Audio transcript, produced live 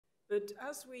But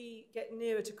as we get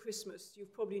nearer to Christmas,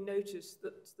 you've probably noticed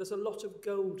that there's a lot of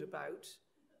gold about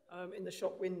in the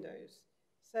shop windows.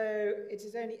 So it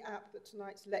is only apt that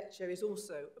tonight's lecture is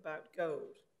also about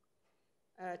gold.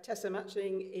 Tess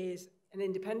Machling is an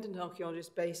independent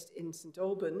archaeologist based in St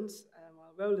Albans,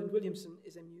 while Roland Williamson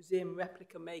is a museum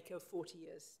replica maker, 40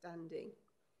 years standing.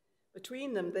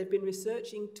 Between them, they've been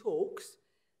researching torcs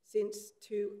since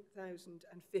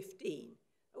 2015.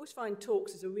 I always find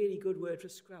torcs is a really good word for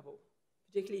Scrabble,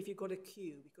 particularly if you've got a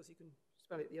Q, because you can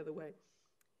spell it the other way.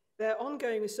 Their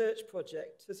ongoing research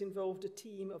project has involved a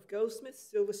team of goldsmiths,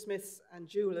 silversmiths, and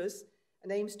jewellers,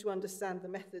 and aims to understand the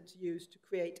methods used to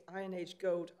create Iron Age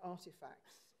gold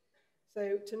artefacts.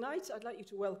 So tonight, I'd like you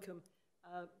to welcome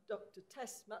Dr.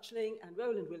 Tess Machling and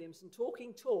Roland Williamson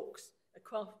talking torcs, a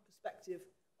craft perspective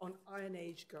on Iron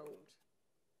Age gold.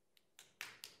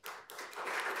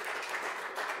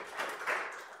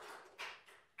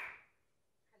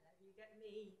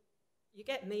 You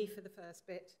get me for the first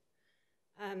bit.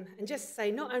 And just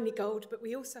say, not only gold, but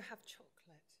we also have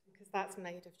chocolate, because that's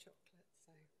made of chocolate.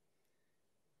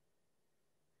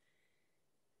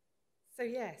 So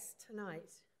yes,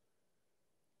 tonight.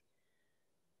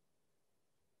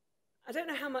 I don't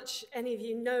know how much any of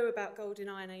you know about gold in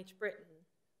Iron Age Britain,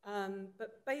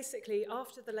 but basically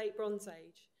after the Late Bronze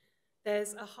Age,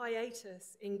 there's a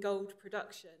hiatus in gold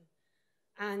production.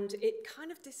 And it kind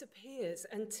of disappears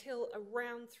until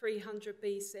around 300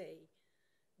 BC,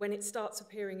 when it starts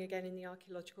appearing again in the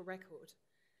archaeological record.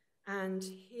 And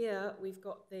here we've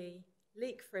got the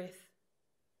Leekfrith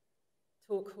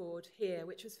torc hoard here,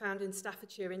 which was found in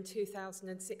Staffordshire in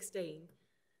 2016.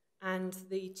 And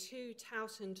the two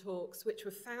Towton torcs, which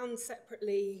were found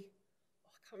separately,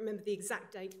 I can't remember the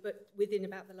exact date, but within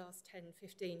about the last 10,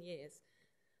 15 years.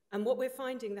 And what we're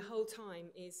finding the whole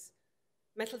time is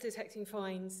metal detecting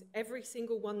finds, every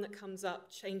single one that comes up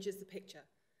changes the picture.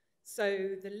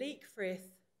 So the Leekfrith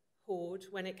hoard,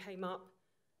 when it came up,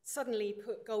 suddenly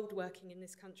put gold working in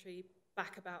this country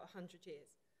back about 100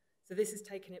 years. So this has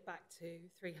taken it back to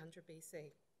 300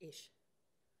 BC-ish.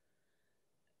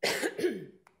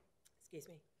 Excuse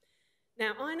me.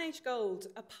 Now, Iron Age gold,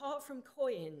 apart from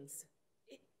coins,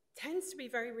 it tends to be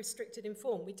very restricted in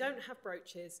form. We don't have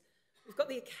brooches. We've got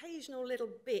the occasional little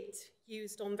bit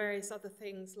used on various other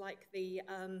things like the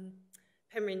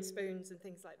Pemmican spoons and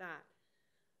things like that.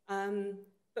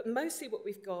 But mostly what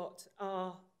we've got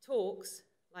are torcs,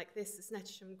 like this, the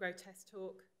Snettisham grotesque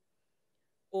torc,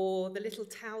 or the little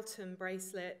Towton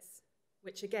bracelets,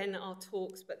 which again are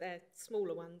torcs, but they're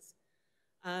smaller ones.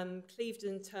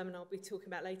 Clevedon termine I'll be talking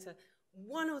about later.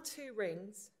 One or two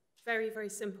rings, very, very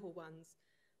simple ones.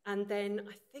 And then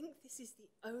I think this is the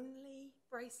only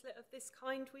bracelet of this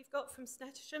kind we've got from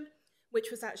Snettisham, which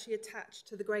was actually attached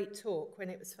to the Great Torc when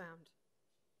it was found.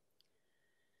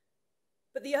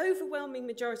 But the overwhelming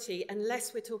majority,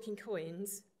 unless we're talking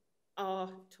coins,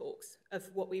 are torcs of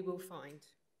what we will find.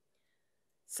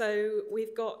 So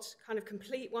we've got kind of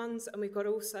complete ones, and we've got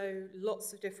also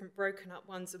lots of different broken up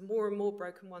ones, and more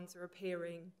broken ones are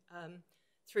appearing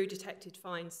through detected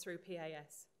finds through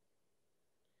PAS.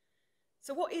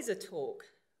 So what is a torc?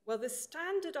 Well, the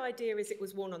standard idea is it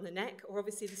was worn on the neck, or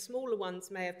obviously the smaller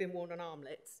ones may have been worn on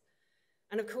armlets.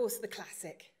 And of course, the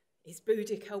classic is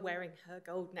Boudica wearing her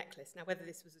gold necklace. Now, whether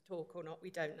this was a torc or not, we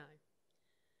don't know.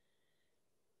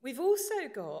 We've also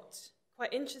got,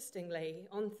 quite interestingly,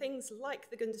 on things like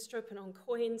the Gundestrup and on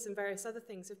coins and various other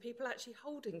things, of people actually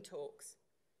holding torcs.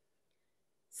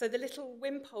 So the little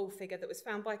Wimpole figure that was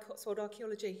found by Cotswold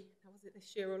Archaeology, now was it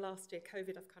this year or last year?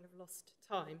 COVID, I've kind of lost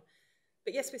time.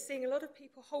 But yes, we're seeing a lot of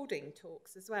people holding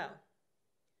torcs as well.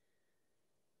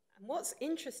 And what's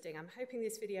interesting, I'm hoping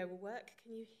this video will work.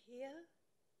 Can you hear?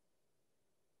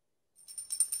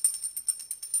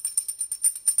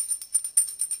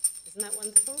 Isn't that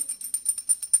wonderful?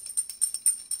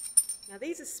 Now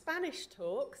these are Spanish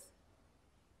torcs.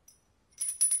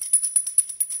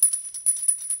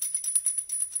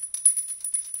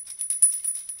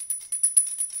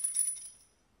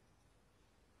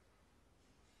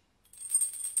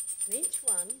 And each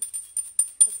one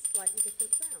has a slightly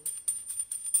different sound.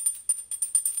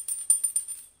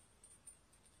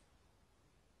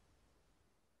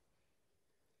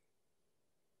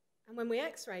 And when we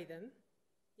X-ray them,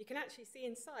 you can actually see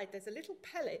inside there's a little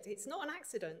pellet. It's not an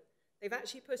accident. They've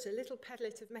actually put a little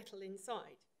pellet of metal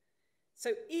inside.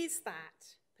 So is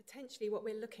that potentially what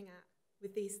we're looking at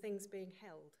with these things being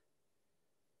held?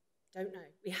 Don't know.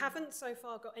 We haven't so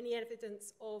far got any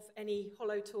evidence of any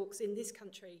hollow torcs in this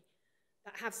country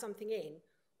that have something in,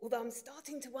 although I'm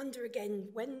starting to wonder again,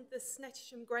 when the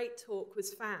Snettisham Great Torc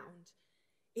was found,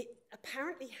 it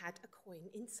apparently had a coin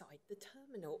inside the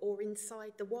terminal or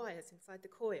inside the wires, inside the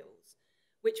coils,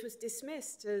 which was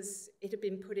dismissed as it had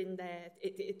been put in there,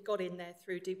 it got in there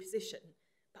through deposition.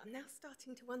 But I'm now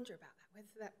starting to wonder about that, whether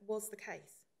that was the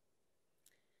case.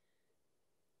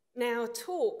 Now,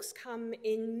 torcs come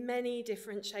in many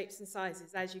different shapes and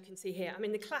sizes, as you can see here. I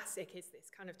mean, the classic is this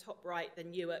kind of top right, the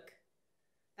Newark.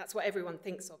 That's what everyone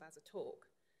thinks of as a torque.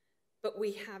 But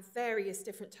we have various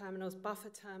different terminals, buffer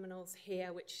terminals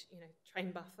here, which, you know,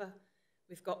 train buffer.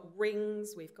 We've got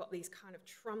rings, we've got these kind of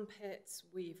trumpets,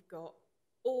 we've got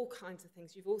all kinds of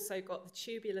things. You've also got the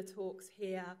tubular torques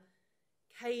here,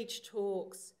 cage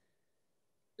torques,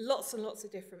 lots and lots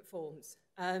of different forms.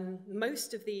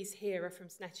 Most of these here are from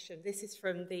Cheltenham. This is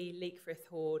from the Leekfrith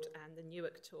Hoard and the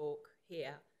Newark torque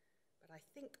here. But I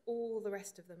think all the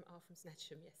rest of them are from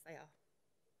Cheltenham. Yes, they are.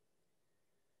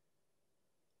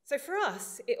 So for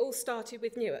us, it all started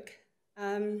with Newark.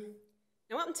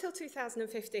 Now, up until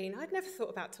 2015, I'd never thought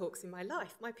about torques in my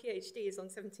life. My PhD is on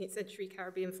 17th century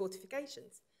Caribbean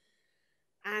fortifications.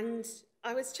 And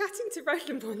I was chatting to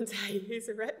Roland one day, who's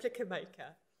a replica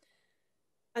maker.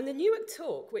 And the Newark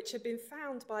torque, which had been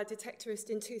found by a detectorist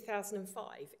in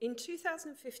 2005, in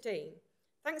 2015,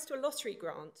 thanks to a lottery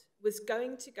grant, was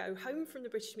going to go home from the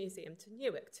British Museum to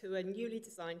Newark, to a newly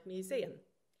designed museum.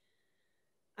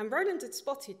 And Roland had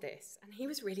spotted this, and he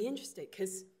was really interested,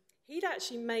 because he'd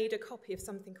actually made a copy of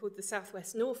something called the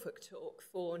Southwest Norfolk torque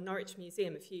for Norwich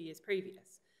Museum a few years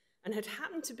previous, and had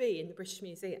happened to be in the British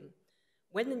Museum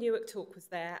when the Newark torque was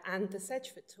there and the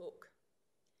Sedgeford torque.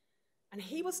 And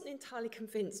he wasn't entirely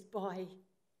convinced by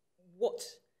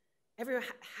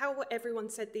how everyone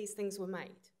said these things were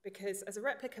made, because as a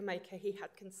replica maker, he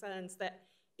had concerns that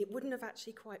it wouldn't have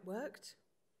actually quite worked.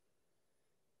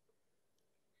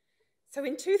 So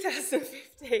in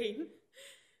 2015,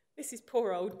 this is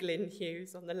poor old Glyn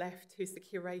Hughes on the left, who's the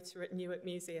curator at Newark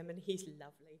Museum, and he's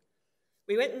lovely.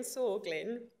 We went and saw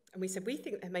Glyn, and we said, we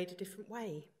think they're made a different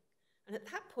way. And at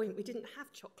that point, we didn't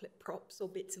have chocolate props or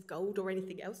bits of gold or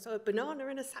anything else, so a banana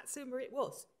and a satsuma it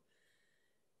was.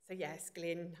 So yes,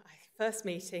 Glyn, first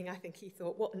meeting, I think he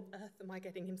thought, what on earth am I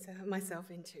getting myself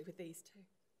into with these two?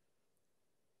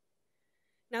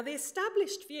 Now, the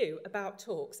established view about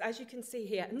torques, as you can see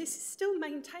here, and this is still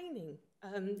maintaining,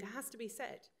 it has to be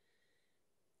said,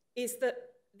 is that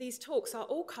these torques are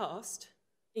all cast,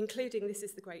 including this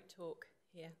is the great torque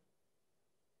here,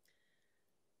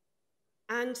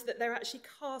 and that they're actually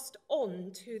cast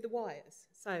on to the wires.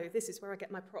 So this is where I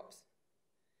get my props.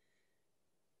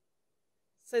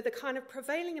 So the kind of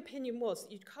prevailing opinion was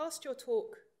that you'd cast your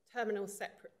torque terminals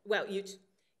separate. Well, you'd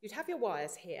have your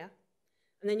wires here,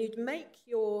 and then you'd make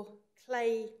your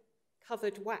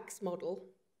clay-covered wax model.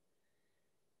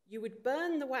 You would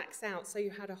burn the wax out so you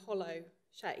had a hollow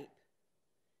shape,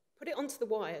 put it onto the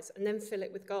wires, and then fill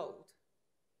it with gold.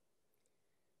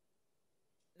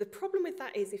 The problem with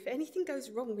that is if anything goes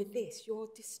wrong with this, you're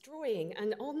destroying,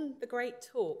 and on the great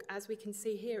torque, as we can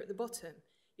see here at the bottom,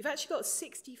 you've actually got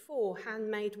 64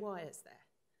 handmade wires there.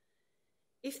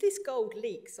 If this gold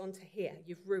leaks onto here,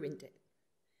 you've ruined it.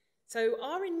 So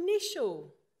our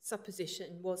initial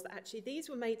supposition was that actually these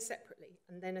were made separately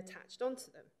and then attached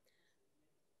onto them.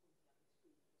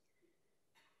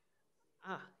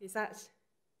 Is that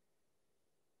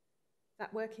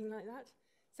working like that?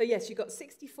 So yes, you've got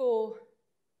 64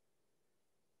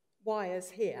 wires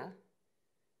here.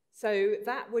 So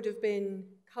that would have been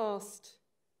cast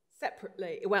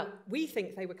separately. Well, we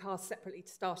think they were cast separately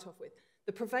to start off with.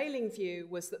 The prevailing view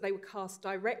was that they were cast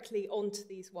directly onto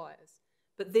these wires,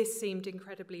 but this seemed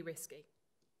incredibly risky.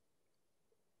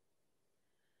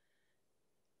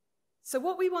 So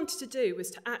what we wanted to do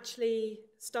was to actually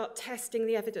start testing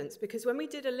the evidence, because when we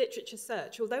did a literature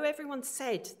search, although everyone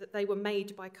said that they were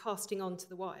made by casting onto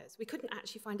the wires, we couldn't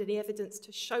actually find any evidence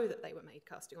to show that they were made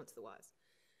casting onto the wires.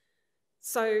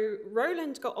 So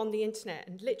Roland got on the internet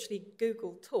and literally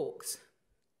Googled torques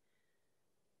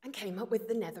and came up with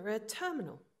the Netherra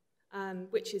terminal,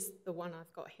 which is the one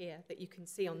I've got here that you can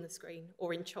see on the screen,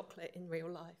 or in chocolate in real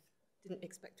life. Didn't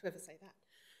expect to ever say that.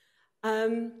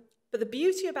 But the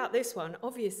beauty about this one,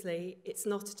 obviously, it's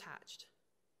not attached.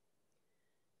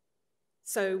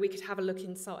 So we could have a look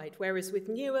inside, whereas with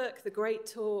Newark, the Great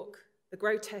Torque, the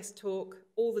Grotesque Torque,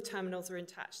 all the terminals are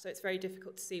attached, so it's very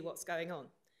difficult to see what's going on.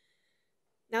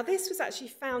 Now, this was actually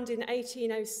found in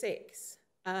 1806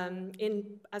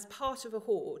 as part of a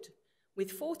hoard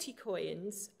with 40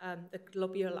 coins, the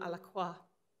globule à la croix,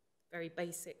 very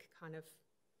basic kind of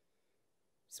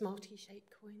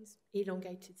smarty-shaped coins,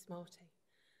 elongated smarty.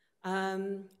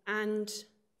 And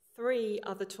 3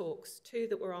 other torques, 2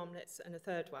 that were armlets and a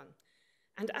third one.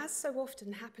 And as so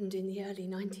often happened in the early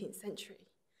 19th century,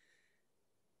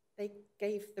 they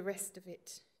gave the rest of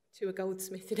it to a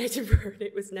goldsmith in Edinburgh and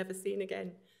it was never seen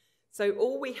again. So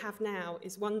all we have now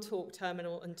is one torque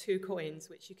terminal and 2 coins,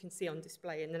 which you can see on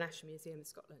display in the National Museum of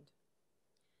Scotland.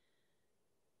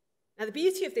 Now the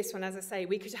beauty of this one, as I say,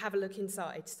 we could have a look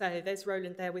inside. So there's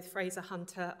Roland there with Fraser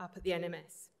Hunter up at the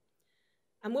NMS.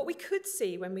 And what we could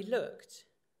see when we looked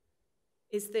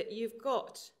is that you've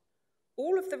got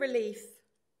all of the relief,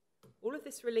 all of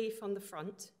this relief on the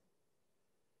front.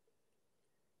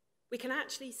 We can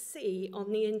actually see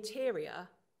on the interior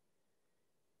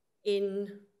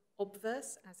in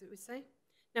obverse, as it would say.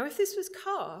 Now, if this was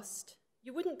cast,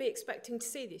 you wouldn't be expecting to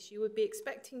see this. You would be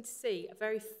expecting to see a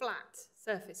very flat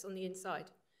surface on the inside.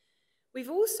 We've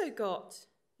also got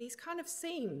these kind of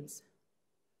seams,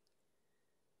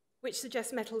 which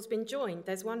suggest metal's been joined.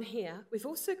 There's one here. We've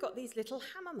also got these little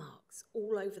hammer marks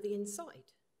all over the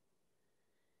inside.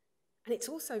 And it's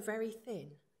also very thin.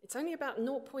 It's only about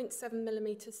 0.7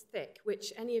 millimeters thick,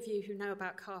 which any of you who know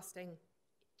about casting,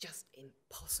 just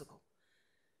impossible.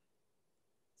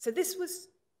 So this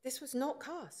was not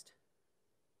cast.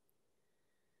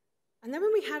 And then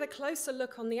when we had a closer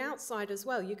look on the outside as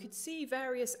well, you could see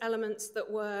various elements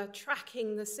that were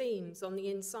tracking the seams on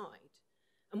the inside.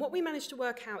 And what we managed to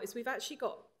work out is we've actually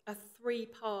got a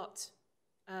 3-part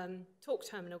torque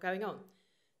terminal going on.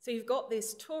 So you've got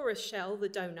this torus shell, the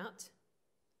donut,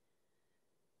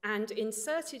 and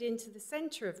inserted into the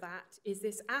center of that is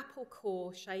this apple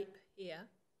core shape here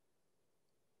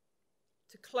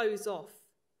to close off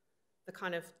the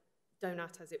kind of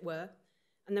donut, as it were.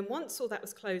 And then once all that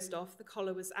was closed off, the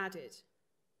collar was added.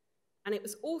 And it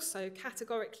was also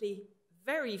categorically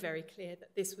very, very clear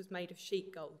that this was made of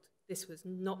sheet gold. This was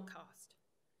not cast,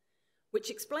 which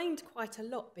explained quite a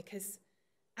lot because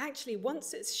actually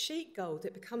once it's sheet gold,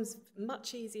 it becomes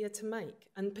much easier to make.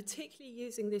 And particularly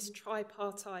using this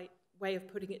tripartite way of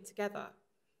putting it together,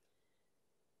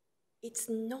 it's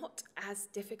not as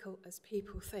difficult as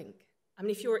people think. I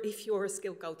mean, if you're a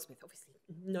skilled goldsmith, obviously,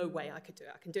 no way I could do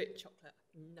it. I can do it in chocolate,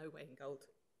 no way in gold.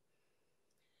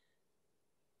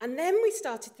 And then we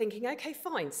started thinking, okay,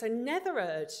 fine, so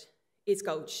nethererd is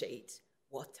gold sheet.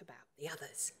 What about the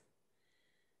others?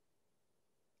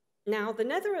 Now, the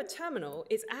nethererd terminal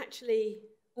is actually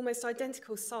almost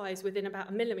identical size within about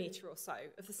 1 millimetre or so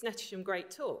of the Snettisham Great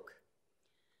Torque.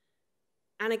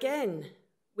 And again,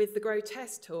 with the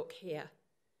grotesque torque here,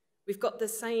 we've got the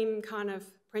same kind of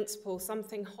principle,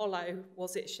 something hollow.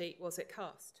 Was it sheet? Was it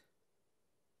cast?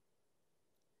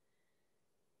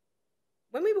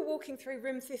 When we were walking through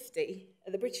room 50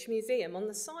 at the British Museum, on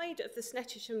the side of the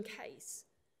Snettisham case,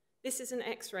 this is an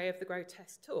X-ray of the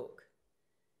grotesque torque.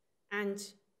 And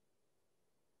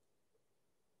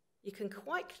you can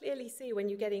quite clearly see when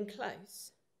you get in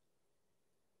close,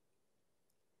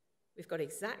 we've got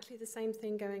exactly the same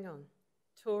thing going on.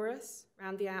 Torus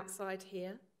around the outside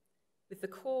here, with the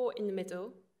core in the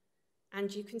middle,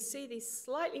 and you can see these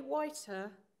slightly whiter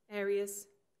areas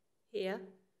here.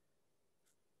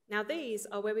 Now these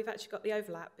are where we've actually got the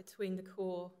overlap between the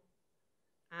core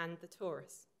and the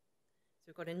torus. So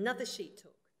we've got another sheet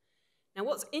torque. Now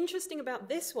what's interesting about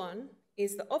this one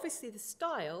is that obviously the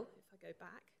style, if I go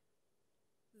back,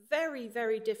 very,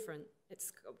 very different.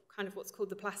 It's kind of what's called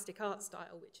the plastic art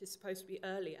style, which is supposed to be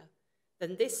earlier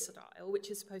than this style, which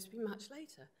is supposed to be much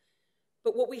later.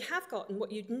 But what we have got, and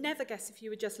what you'd never guess if you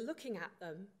were just looking at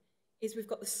them, is we've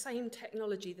got the same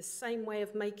technology, the same way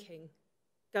of making,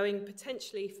 going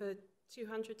potentially for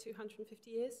 200, 250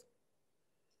 years.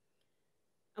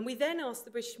 And we then asked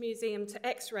the British Museum to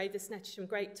X-ray the Snettisham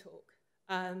Great Torque,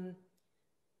 and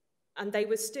they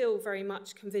were still very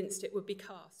much convinced it would be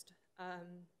cast.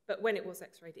 But when it was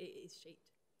X-rayed, it is sheet.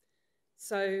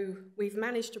 So we've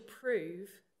managed to prove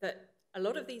that a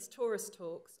lot of these torus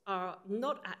torques are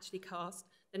not actually cast.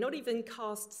 They're not even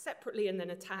cast separately and then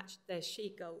attached. They're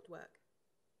sheet gold work.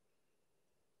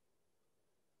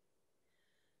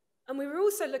 And we were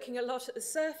also looking a lot at the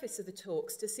surface of the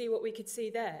torques to see what we could see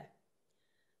there.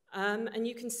 And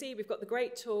you can see we've got the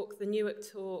Great Torque, the Newark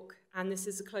Torque, and this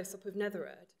is a close-up of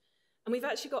nethererd. And we've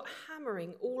actually got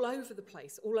hammering all over the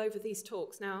place, all over these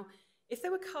torques. Now, if they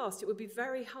were cast, it would be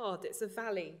very hard. It's a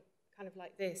valley, kind of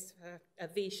like this, a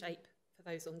V shape for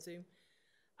those on Zoom,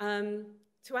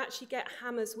 to actually get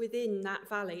hammers within that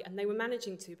valley, and they were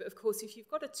managing to. But of course, if you've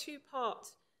got a 2-part,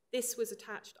 this was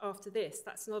attached after this,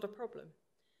 that's not a problem.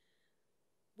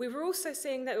 We were also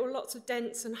seeing that there were lots of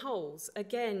dents and holes.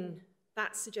 Again,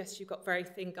 that suggests you've got very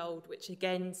thin gold, which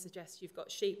again suggests you've got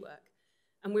sheet work.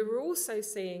 And we were also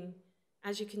seeing,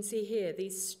 as you can see here,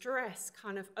 these stress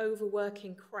kind of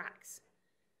overworking cracks,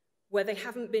 where they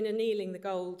haven't been annealing the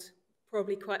gold,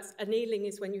 probably quite, annealing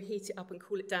is when you heat it up and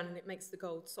cool it down and it makes the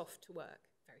gold soft to work,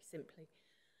 very simply.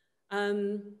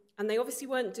 And they obviously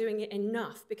weren't doing it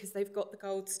enough because they've got the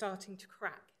gold starting to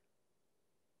crack.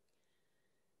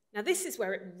 Now this is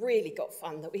where it really got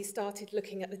fun, that we started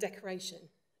looking at the decoration.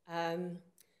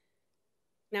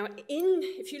 Now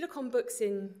if you look on books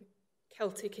in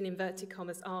Celtic and inverted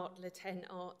commas art, Latin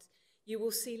art, you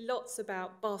will see lots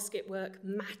about basket work,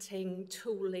 matting,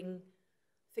 tooling,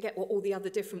 forget what all the other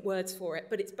different words for it,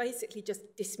 but it's basically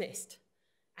just dismissed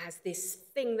as this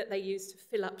thing that they use to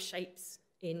fill up shapes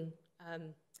in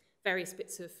various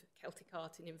bits of Celtic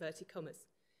art in inverted commas.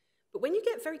 But when you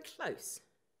get very close,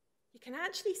 you can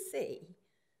actually see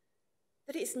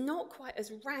that it's not quite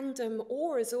as random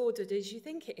or as ordered as you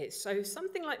think it is. So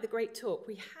something like the Great Torque,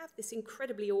 we have this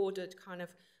incredibly ordered kind of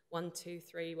 1, 2,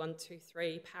 3, 1, 2,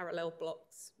 3 parallel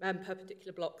blocks,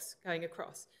 perpendicular blocks going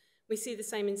across. We see the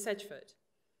same in Sedgeford.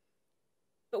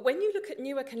 But when you look at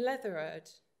Newark and Leatherhead,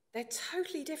 they're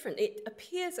totally different. It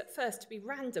appears at first to be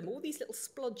random, all these little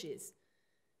splodges.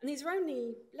 And these are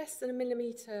only less than 1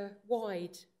 millimetre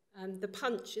wide. The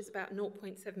punch is about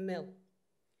 0.7 mil.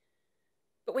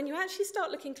 But when you actually start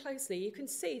looking closely, you can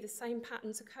see the same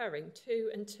patterns occurring,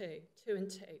 2 and 2, 2 and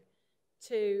 2,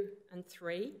 2 and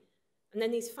 3. And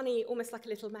then these funny, almost like a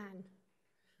little man,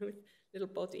 with little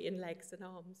body and legs and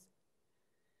arms.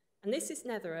 And this is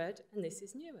Netherhead, and this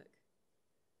is Newark.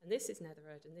 And this is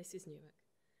Netherhead, and this is Newark.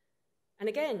 And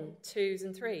again, 2s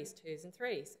and 3s, 2s and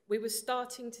 3s. We were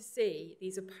starting to see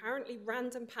these apparently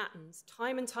random patterns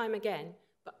time and time again,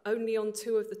 but only on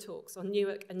 2 of the Torcs, on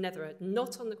Newark and Netherhead,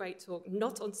 not on the Great Torque,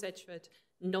 not on Sedgeford,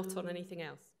 not on anything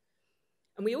else.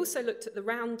 And we also looked at the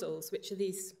roundels, which are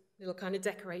these little kind of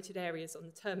decorated areas on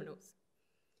the terminals.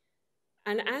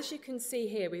 And as you can see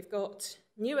here, we've got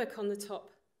Newark on the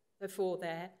top, the 4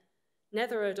 there,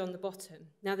 Netherhead on the bottom.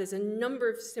 Now there's a number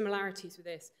of similarities with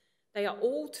this. They are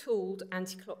all tooled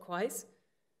anti-clockwise.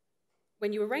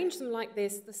 When you arrange them like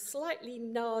this, the slightly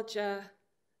larger,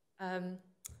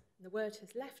 the word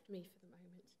has left me for the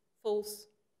moment, false.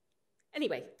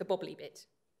 Anyway, the bobbly bit,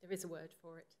 there is a word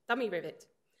for it, dummy rivet.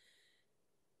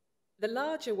 The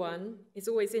larger one is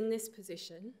always in this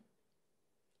position.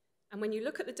 And when you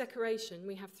look at the decoration,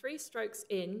 we have 3 strokes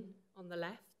in on the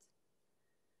left,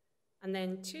 and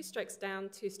then 2 strokes down,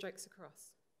 2 strokes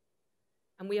across.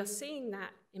 And we are seeing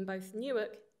that in both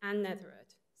Newark and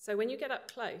Netherhead. So when you get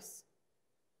up close,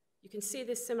 you can see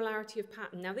this similarity of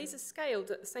pattern. Now these are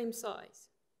scaled at the same size.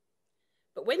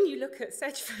 But when you look at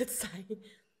Sedgeford, say,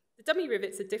 the dummy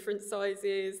rivets are different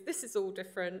sizes, this is all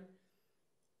different.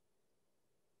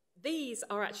 These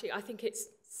are actually, I think it's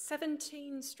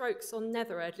 17 strokes on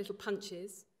Netherhead, little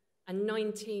punches, and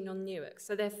 19 on Newark.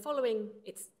 So they're following,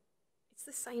 it's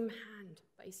the same hand,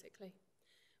 basically.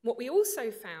 What we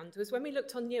also found was when we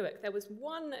looked on Newark, there was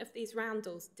one of these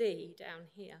roundels, D, down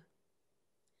here,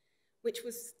 which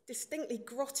was distinctly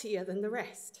grottier than the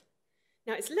rest.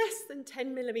 Now, it's less than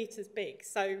 10 millimetres big,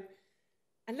 so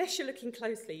unless you're looking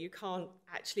closely, you can't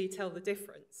actually tell the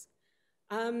difference.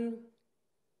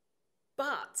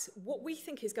 But what we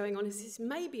think is going on is this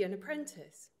may be an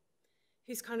apprentice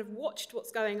who's kind of watched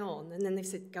what's going on, and then they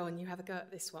said, go on, you have a go at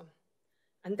this one.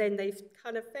 And then they've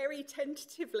kind of very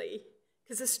tentatively,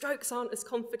 because the strokes aren't as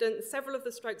confident, several of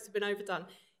the strokes have been overdone.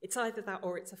 It's either that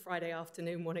or it's a Friday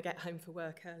afternoon, want to get home for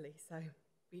work early, so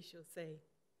we shall see.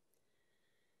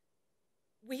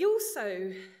 We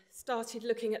also started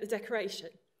looking at the decoration.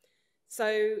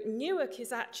 So Newark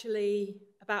is actually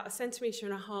about 1.5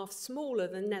 centimetres smaller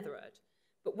than Netherhead.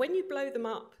 But when you blow them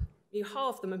up, you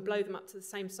halve them and blow them up to the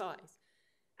same size.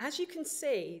 As you can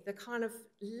see, the kind of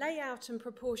layout and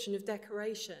proportion of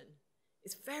decoration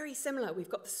is very similar. We've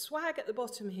got the swag at the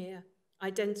bottom here,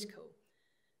 identical.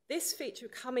 This feature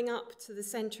coming up to the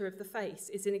centre of the face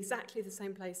is in exactly the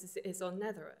same place as it is on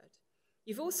Netherhead.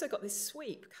 You've also got this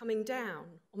sweep coming down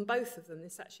on both of them.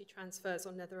 This actually transfers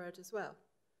on Netherhead as well.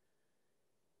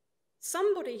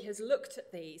 Somebody has looked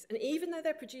at these, and even though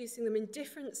they're producing them in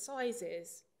different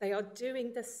sizes, they are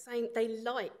doing the same. They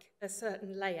like a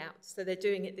certain layout, so they're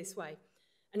doing it this way.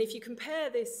 And if you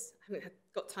compare this, I haven't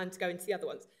got time to go into the other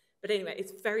ones, but anyway,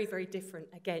 it's very, very different,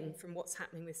 again, from what's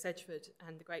happening with Sedgeford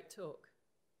and the Great Torque.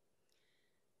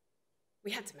 We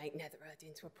had to make Netherhead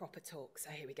into a proper Torque, so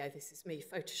here we go. This is me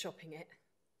photoshopping it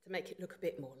to make it look a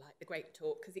bit more like the Great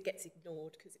Torque, because it gets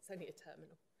ignored because it's only a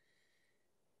terminal.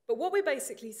 But what we're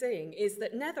basically seeing is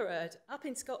that Netherhead up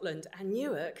in Scotland and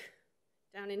Newark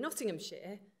down in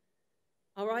Nottinghamshire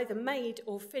are either made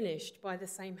or finished by the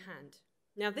same hand.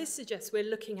 Now this suggests we're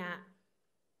looking at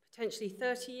potentially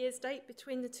 30 years date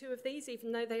between the two of these,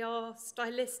 even though they are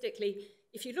stylistically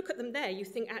if you look at them there, you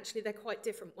think actually they're quite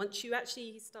different. Once you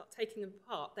actually start taking them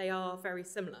apart, they are very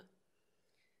similar.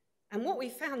 And what we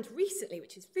found recently,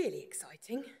 which is really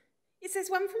exciting, is there's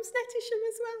one from Cheltenham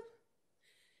as well.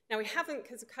 Now, we haven't,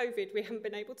 because of COVID, we haven't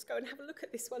been able to go and have a look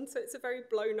at this one, so it's a very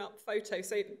blown-up photo,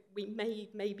 so we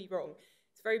may be wrong.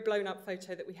 It's a very blown-up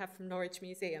photo that we have from Norwich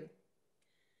Museum.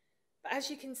 But as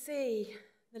you can see,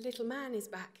 the little man is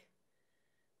back.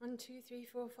 1, 2, 3,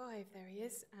 4, 5, there he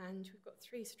is, and we've got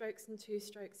 3 strokes and 2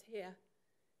 strokes here.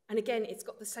 And again, it's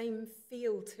got the same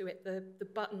feel to it, the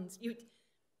buttons.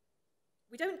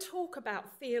 We don't talk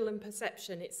about feel and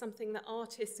perception. It's something that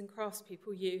artists and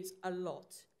craftspeople use a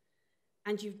lot.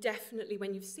 And you definitely,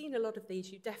 when you've seen a lot of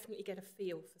these, you definitely get a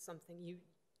feel for something.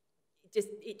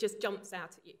 It just jumps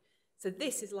out at you. So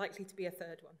this is likely to be a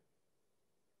third one.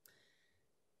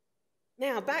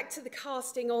 Now, back to the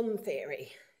casting on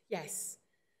theory. Yes,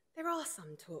 there are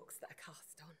some torcs that are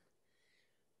cast on.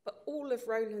 But all of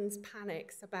Roland's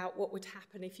panics about what would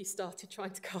happen if you started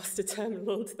trying to cast a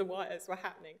terminal onto the wires were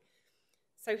happening.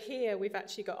 So here we've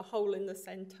actually got a hole in the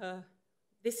centre.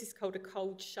 This is called a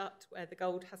cold shut, where the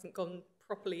gold hasn't gone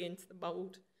properly into the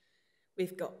mould.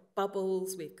 We've got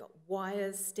bubbles, we've got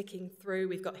wires sticking through.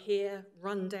 We've got here,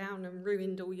 run down and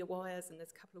ruined all your wires, and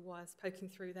there's a couple of wires poking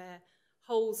through there.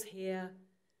 Holes here.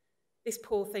 This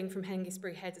poor thing from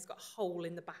Hengistbury Head has got a hole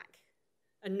in the back.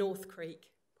 And North Creek,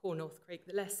 poor North Creek,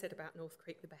 the less said about North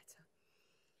Creek, the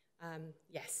better.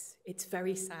 Yes, it's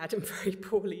very sad and very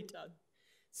poorly done.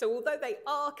 So although they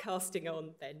are casting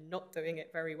on, they're not doing it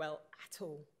very well at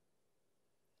all.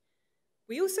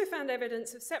 We also found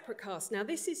evidence of separate casts. Now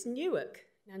this is Newark.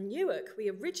 Now Newark, we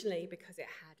originally, because it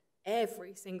had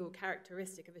every single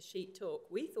characteristic of a sheet torc,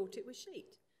 we thought it was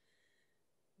sheet.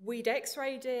 We'd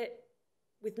x-rayed it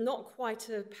with not quite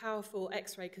a powerful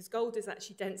x-ray, because gold is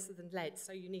actually denser than lead,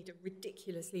 so you need a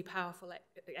ridiculously powerful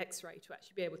x-ray to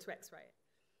actually be able to x-ray it.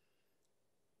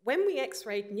 When we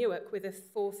x-rayed Newark with a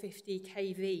 450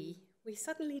 kV, we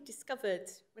suddenly discovered,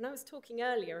 when I was talking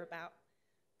earlier about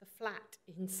the flat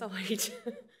inside,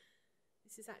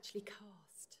 this is actually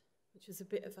cast, which was a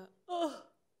bit of a, oh.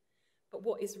 But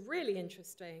what is really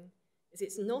interesting is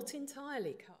it's not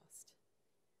entirely cast,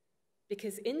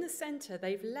 because in the centre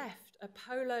they've left a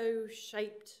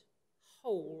polo-shaped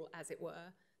hole, as it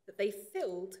were, that they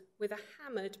filled with a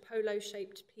hammered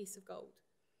polo-shaped piece of gold.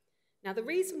 Now, the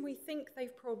reason we think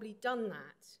they've probably done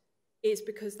that is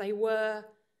because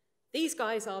these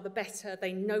guys are the better,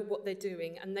 they know what they're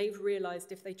doing, and they've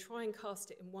realised if they try and cast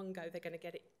it in one go, they're going to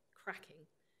get it cracking.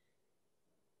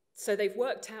 So they've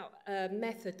worked out a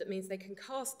method that means they can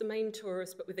cast the main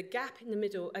torus, but with a gap in the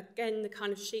middle, again, the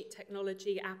kind of sheet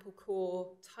technology, apple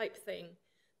core type thing,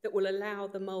 that will allow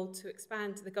the mould to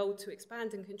expand, the gold to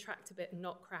expand and contract a bit and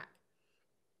not crack.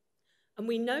 And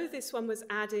we know this one was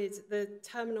added, the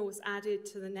terminal was added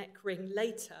to the neck ring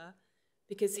later,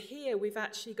 because here we've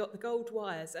actually got the gold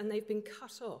wires and they've been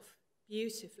cut off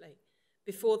beautifully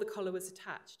before the collar was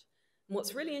attached. And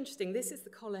what's really interesting, this is the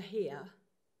collar here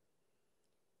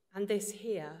and this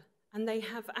here, and they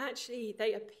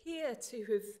appear to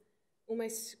have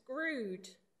almost screwed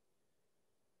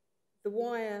the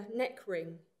wire neck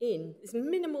ring in. There's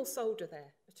minimal solder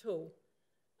there at all.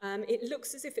 It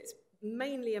looks as if it's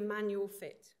mainly a manual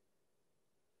fit.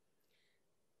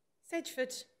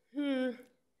 Sedgeford,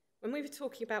 when we were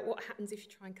talking about what happens if you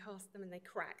try and cast them and they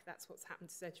crack, that's what's happened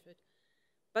to Sedgeford.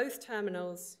 Both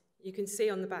terminals, you can see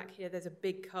on the back here, there's a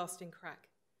big casting crack.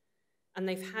 And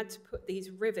they've had to put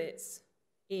these rivets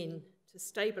in to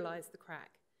stabilise the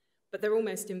crack, but they're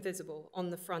almost invisible on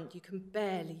the front. You can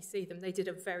barely see them. They did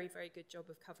a very, very good job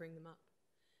of covering them up.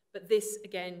 But this,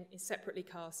 again, is separately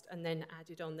cast and then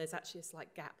added on. There's actually a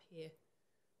slight gap here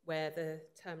where the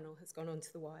terminal has gone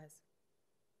onto the wires.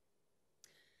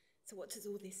 So what does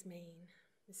all this mean?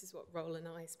 This is what Roland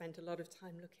and I spent a lot of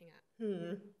time looking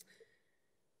at.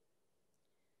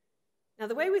 Now,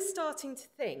 the way we're starting to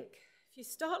think, if you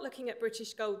start looking at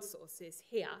British gold sources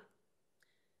here,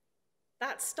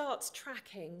 that starts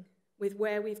tracking with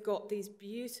where we've got these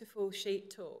beautiful sheet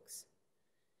torcs.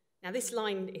 Now this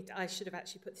line, I should have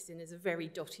actually put this in as a very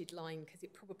dotted line because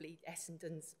it probably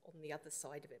Essendon's on the other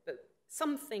side of it, but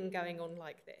something going on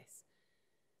like this.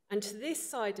 And to this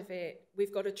side of it,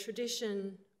 we've got a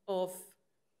tradition of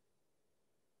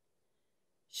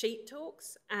sheet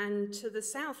torcs, and to the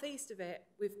southeast of it,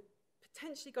 we've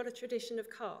potentially got a tradition of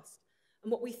cast.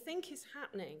 And what we think is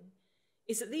happening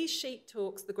is that these sheet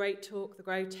torcs, the great torc, the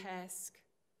grotesque,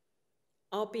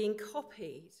 are being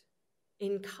copied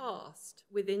in cast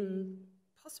within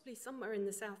possibly somewhere in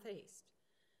the southeast.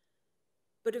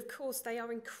 But of course, they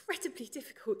are incredibly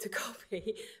difficult to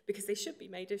copy because they should be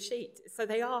made of sheet. So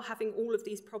they are having all of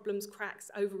these problems, cracks,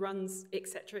 overruns,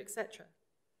 etc., etc.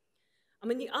 I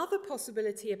mean, the other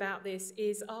possibility about this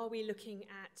is, are we looking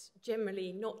at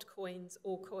generally not coins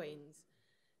or coins?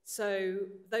 So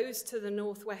those to the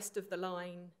northwest of the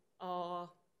line are,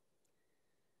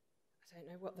 I don't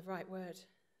know what the right word,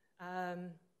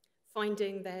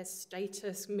 finding their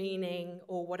status, meaning,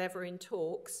 or whatever in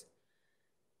torcs,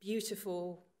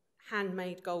 beautiful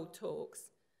handmade gold torcs,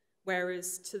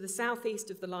 whereas to the southeast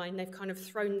of the line, they've kind of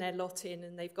thrown their lot in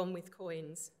and they've gone with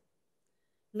coins.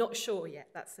 Not sure yet,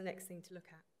 that's the next thing to look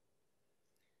at.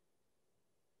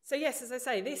 So yes, as I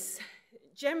say, this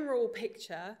general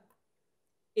picture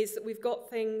is that we've got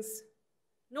things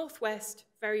northwest,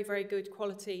 very, very good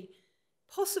quality,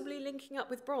 possibly linking up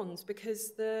with bronze,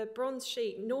 because the bronze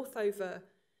sheet northover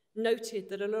noted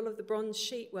that a lot of the bronze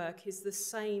sheet work is the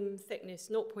same thickness,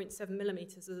 0.7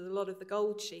 millimeters, as a lot of the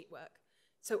gold sheet work.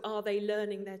 So are they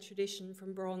learning their tradition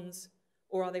from bronze,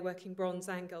 or are they working bronze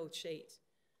and gold sheet?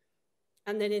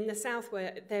 And then in the south,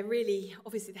 where they're really,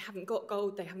 obviously they haven't got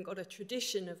gold, they haven't got a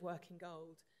tradition of working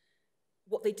gold.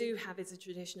 What they do have is a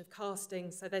tradition of casting,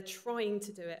 so they're trying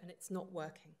to do it and it's not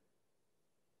working.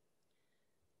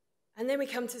 And then we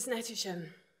come to Snettisham,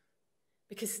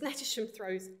 because Snettisham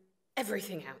throws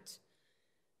everything out,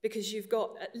 because you've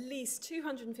got at least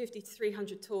 250 to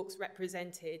 300 torcs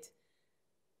represented,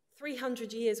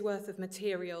 300 years worth of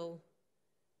material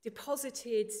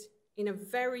deposited in a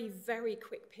very, very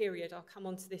quick period. I'll come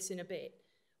on to this in a bit.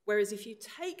 Whereas if you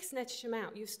take Snettisham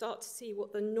out, you start to see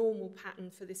what the normal pattern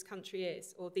for this country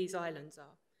is, or these islands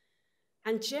are.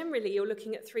 And generally, you're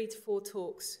looking at 3 to 4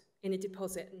 torcs in a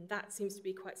deposit, and that seems to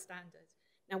be quite standard.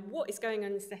 Now, what is going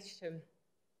on in Snettisham?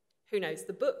 Who knows?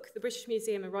 The book, the British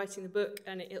Museum are writing the book,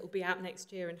 and it'll be out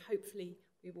next year, and hopefully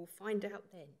we will find out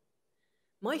then.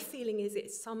 My feeling is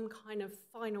it's some kind of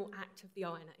final act of the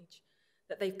Iron Age,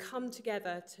 that they've come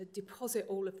together to deposit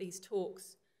all of these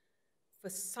torcs for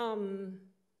some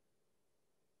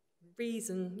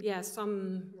reason. Yeah,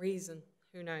 some reason.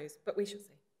 Who knows? But we shall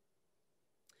see.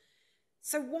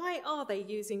 So why are they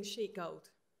using sheet gold?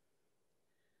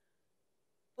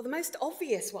 Well, the most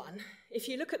obvious one, if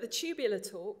you look at the tubular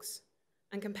torcs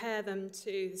and compare them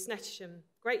to the Snettisham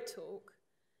Great Torque,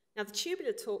 now the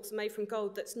tubular torcs are made from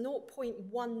gold that's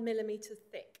 0.1 millimetre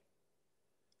thick.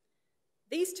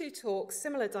 These two torcs,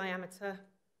 similar diameter,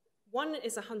 one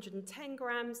is 110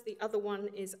 grams, the other one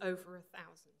is over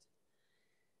 1,000.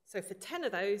 So for 10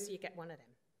 of those, you get one of them.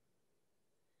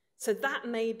 So that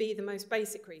may be the most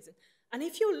basic reason. And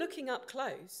if you're looking up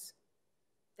close,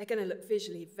 they're going to look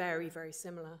visually very, very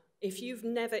similar. If you've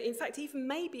never, in fact, even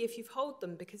maybe if you've holed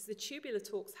them, because the tubular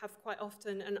torcs have quite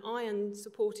often an iron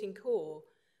supporting core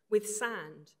with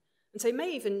sand. And so they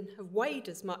may even have weighed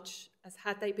as much as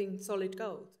had they been solid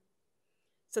gold.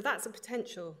 So that's a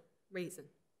potential reason.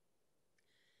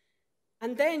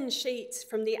 And then sheets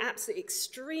from the absolute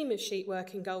extreme of sheet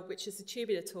work in gold, which is the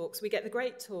tubular torcs, we get the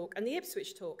Great Torque and the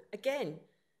Ipswich Torque. Again,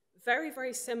 very,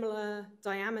 very similar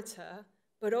diameter,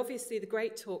 but obviously the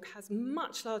Great Torque has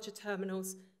much larger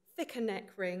terminals, thicker neck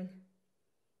ring,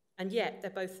 and yet they're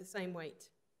both the same weight.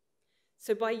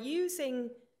 So by using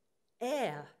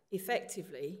air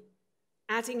effectively,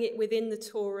 adding it within the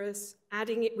torus,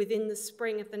 adding it within the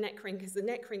spring of the neck ring, because the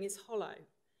neck ring is hollow,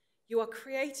 you are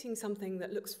creating something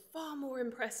that looks far more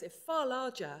impressive, far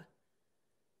larger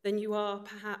than you are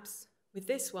perhaps with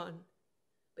this one,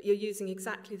 but you're using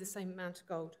exactly the same amount of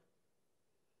gold.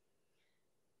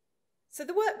 So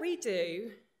the work we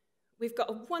do, we've got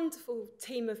a wonderful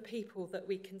team of people that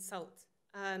we consult.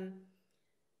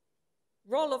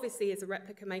 Roll obviously is a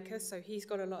replica maker, so he's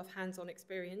got a lot of hands-on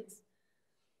experience.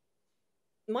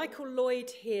 Michael Lloyd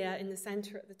here in the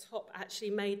centre at the top actually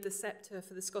made the sceptre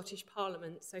for the Scottish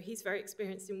Parliament, so he's very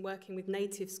experienced in working with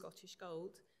native Scottish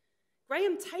gold.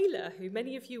 Graham Taylor, who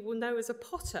many of you will know as a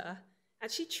potter,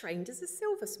 actually trained as a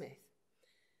silversmith.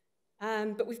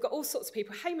 But we've got all sorts of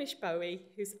people. Hamish Bowie,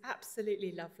 who's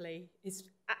absolutely lovely, is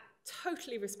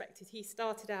totally respected. He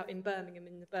started out in Birmingham,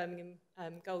 in the Birmingham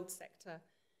gold sector,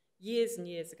 years and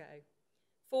years ago.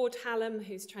 Ford Hallam,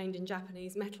 who's trained in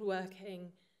Japanese metalworking.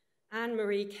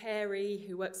 Anne-Marie Carey,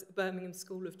 who works at the Birmingham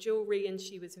School of Jewellery, and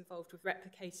she was involved with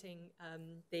replicating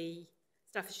the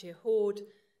Staffordshire hoard.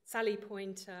 Sally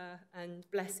Pointer, and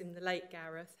bless him, the late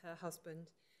Gareth, her husband.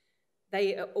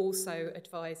 They are also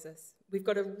advise us. We've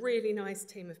got a really nice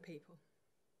team of people.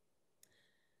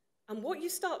 And what you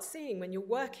start seeing when you're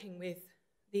working with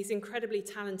these incredibly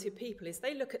talented people is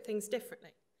they look at things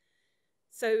differently.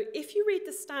 So if you read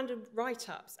the standard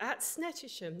write-ups at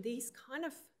Snettisham, these kind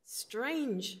of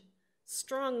strange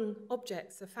strung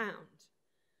objects are found.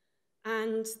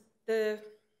 And the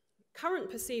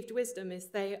current perceived wisdom is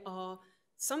they are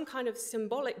some kind of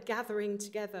symbolic gathering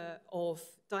together of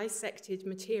dissected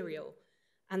material,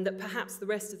 and that perhaps the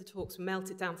rest of the torcs were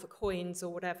melted down for coins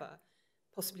or whatever,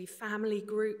 possibly family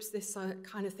groups, this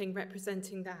kind of thing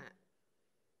representing that.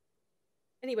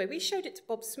 Anyway, we showed it to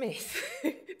Bob Smith,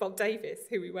 Bob Davis,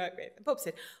 who we work with, and Bob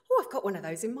said, oh, I've got one of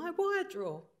those in my wire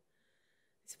drawer.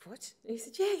 I said, what? And he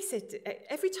said, yeah, he said,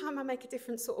 every time I make a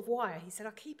different sort of wire, he said,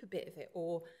 I'll keep a bit of it,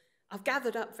 or I've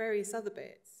gathered up various other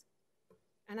bits.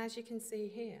 And as you can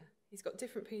see here, he's got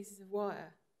different pieces of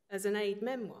wire as an aid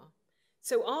memoir.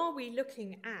 So are we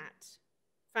looking at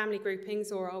family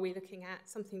groupings, or are we looking at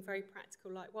something very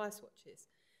practical like wire swatches?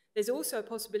 There's also a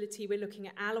possibility we're looking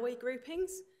at alloy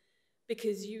groupings,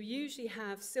 because you usually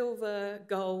have silver,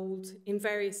 gold in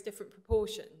various different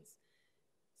proportions.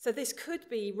 So this could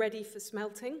be ready for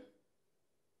smelting,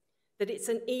 that it's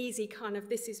an easy kind of,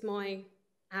 this is my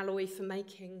alloy for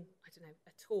making, I don't know,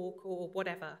 a torque or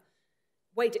whatever.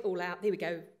 Weighed it all out, there we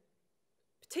go.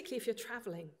 Particularly if you're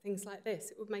traveling, things like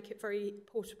this, it would make it very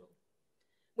portable.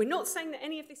 We're not saying that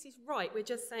any of this is right, we're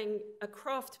just saying a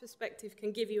craft perspective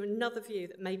can give you another view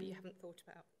that maybe you haven't thought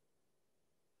about.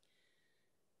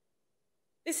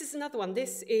 This is another one.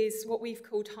 This is what we've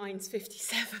called Heinz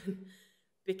 57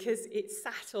 because it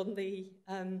sat on the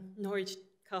Norwich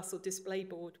Castle display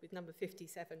board with number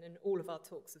 57, and all of our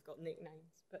talks have got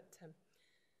nicknames.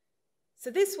 So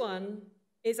this one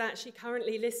is actually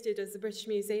currently listed as the British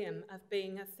Museum of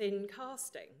being a thin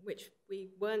casting, which we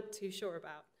weren't too sure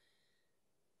about.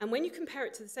 And when you compare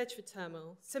it to the Sedgeford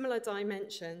terminal, similar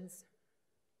dimensions,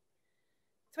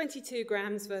 22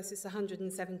 grams versus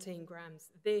 117 grams.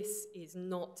 This is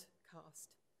not cast.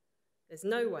 There's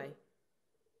no way.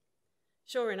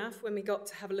 Sure enough, when we got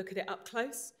to have a look at it up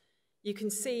close, you can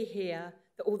see here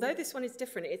that although this one is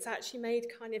different, it's actually made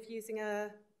kind of using a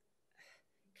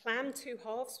clam 2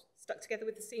 halves stuck together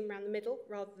with the seam around the middle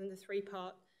rather than the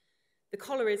 3-part. The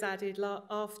collar is added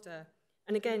after.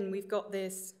 And again, we've got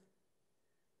this,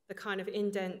 the kind of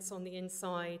indents on the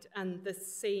inside and the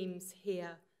seams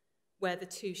here where the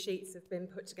 2 sheets have been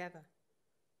put together.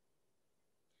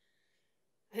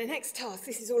 And the next task,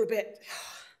 this is all a bit,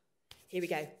 here we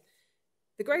go.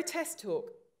 The grotesque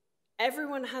torque.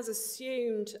 Everyone has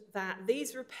assumed that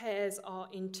these repairs are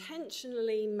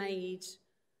intentionally made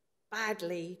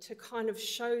badly to kind of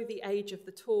show the age of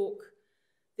the torque,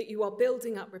 that you are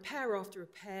building up repair after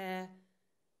repair,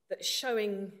 that's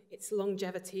showing its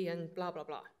longevity and blah, blah,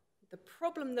 blah. The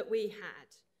problem that we had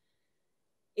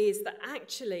is that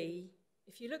actually,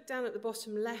 if you look down at the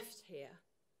bottom left here,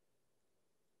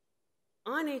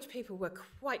 Iron Age people were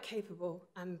quite capable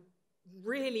and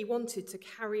really wanted to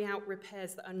carry out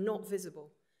repairs that are not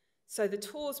visible. So the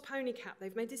Tor's pony cap,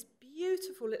 they've made this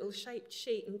beautiful little shaped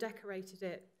sheet and decorated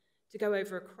it to go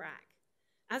over a crack.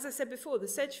 As I said before, the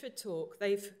Sedgeford torque,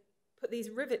 they've put these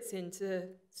rivets in to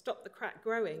stop the crack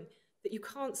growing that you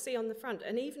can't see on the front,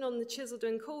 and even on the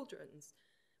Chiseldon cauldrons,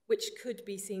 which could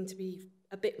be seen to be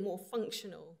a bit more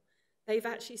functional, they've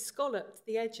actually scalloped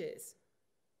the edges.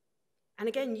 And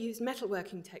again, used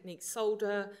metalworking techniques,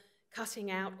 solder,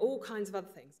 cutting out, all kinds of other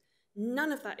things.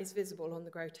 None of that is visible on the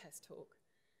grotesque torque.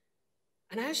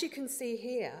 And as you can see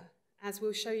here, as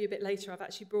we'll show you a bit later, I've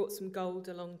actually brought some gold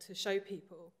along to show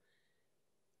people.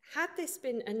 Had this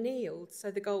been annealed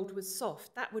so the gold was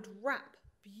soft, that would wrap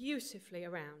beautifully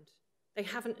around. They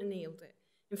haven't annealed it.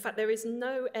 In fact, there is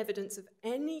no evidence of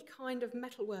any kind of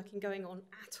metalworking going on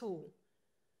at all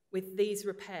with these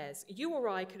repairs. You or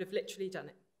I could have literally done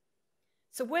it.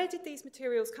 So where did these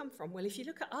materials come from? Well, if you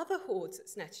look at other hoards at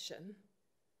Snettisham,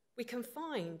 we can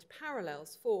find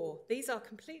parallels for, these are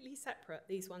completely separate,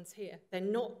 these ones here. They're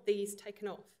not these taken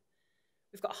off.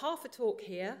 We've got half a torque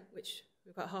here, which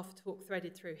we've got half a torque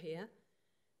threaded through here.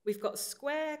 We've got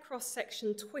square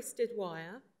cross-section twisted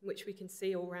wire, which we can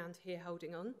see all around here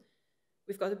holding on.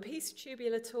 We've got a piece of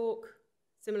tubular torque,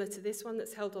 similar to this one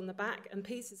that's held on the back, and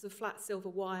pieces of flat silver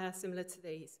wire similar to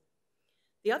these.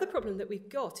 The other problem that we've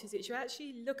got is that you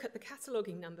actually look at the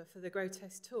cataloguing number for the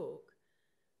grotesque torque.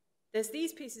 There's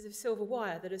these pieces of silver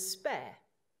wire that are spare.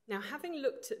 Now, having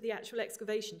looked at the actual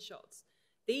excavation shots,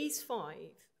 these 5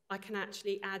 I can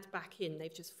actually add back in.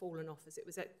 They've just fallen off as it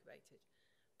was excavated.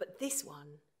 But this one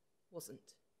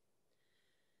wasn't.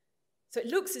 So it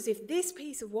looks as if this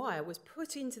piece of wire was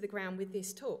put into the ground with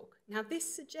this torque. Now,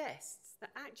 this suggests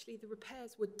that actually the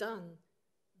repairs were done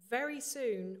very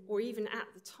soon, or even at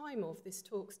the time of this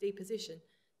torque's deposition,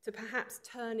 to perhaps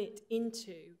turn it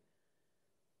into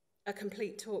a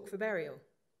complete torque for burial.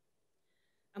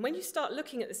 And when you start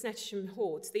looking at the Snettisham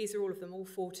hoards, these are all of them, all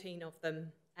 14 of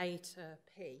them, A to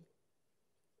P,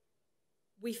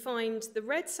 we find the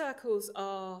red circles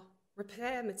are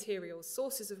repair materials,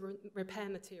 sources of repair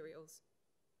materials.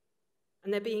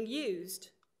 And they're being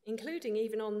used, including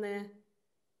even on their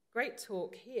great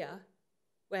torque here,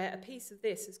 where a piece of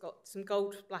this has got some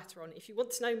gold splatter on it. If you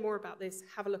want to know more about this,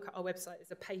 have a look at our website.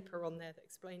 There's a paper on there that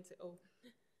explains it all.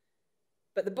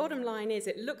 But the bottom line is,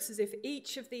 it looks as if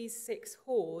each of these 6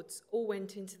 hoards all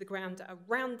went into the ground at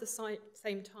around the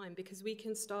same time, because we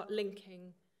can start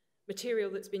linking material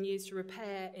that's been used to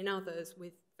repair in others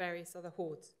with various other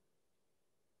hoards.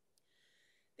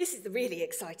 This is the really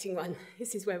exciting one.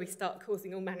 This is where we start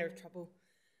causing all manner of trouble.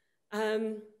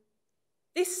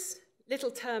 This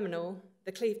little terminal,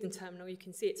 the Clevedon terminal, you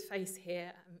can see its face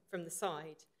here from the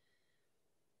side,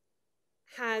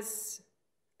 has,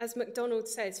 as MacDonald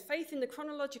says, faith in the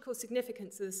chronological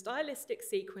significance of the stylistic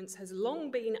sequence has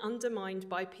long been undermined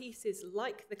by pieces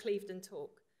like the Clevedon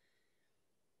torque.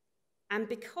 And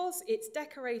because it's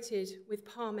decorated with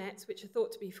palmettes, which are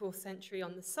thought to be 4th century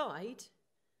on the side,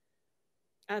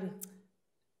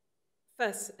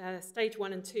 first stage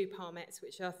 1 and 2 palmettes,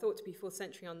 which are thought to be 4th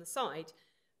century on the side,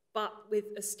 but with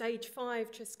a stage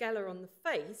 5 Trescella on the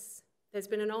face, there's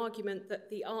been an argument that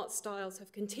the art styles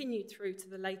have continued through to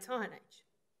the late Iron Age.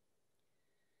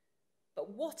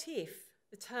 But what if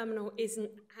the terminal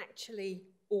isn't actually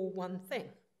all one thing?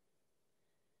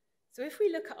 So if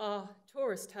we look at our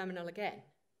torus terminal again,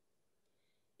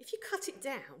 if you cut it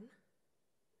down,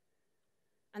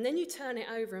 and then you turn it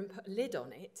over and put a lid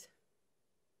on it,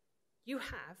 you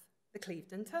have the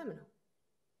Clevedon terminal.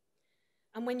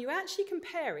 And when you actually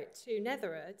compare it to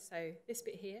Nethererd, so this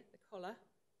bit here, the collar,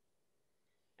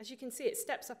 as you can see, it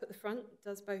steps up at the front,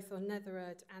 does both on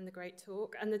Nethererd and the Great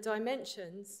Torque, and the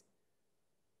dimensions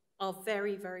are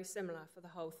very, very similar for the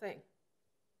whole thing.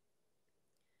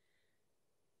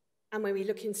 And when we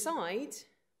look inside,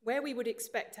 where we would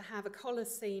expect to have a collar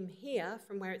seam here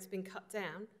from where it's been cut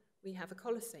down, we have a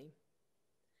collar seam.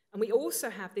 And we also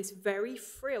have this very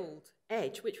frilled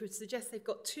edge, which would suggest they've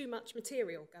got too much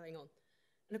material going on.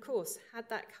 And of course, had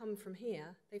that come from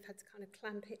here, they've had to kind of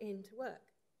clamp it in to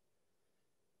work.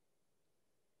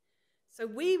 So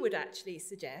we would actually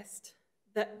suggest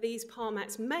that these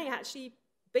palmettes may actually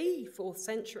be 4th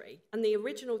century, and the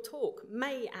original torque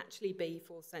may actually be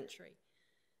 4th century,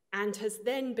 and has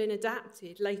then been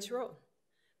adapted later on.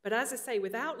 But as I say,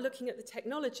 without looking at the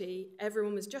technology,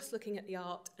 everyone was just looking at the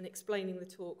art and explaining the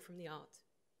torque from the art.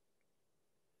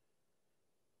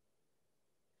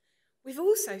 We've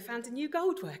also found a new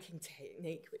gold working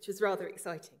technique, which is rather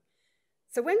exciting.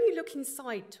 So when you look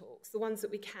inside torques, the ones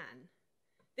that we can,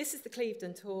 this is the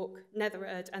Clevedon torque,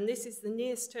 Nethererd, and this is the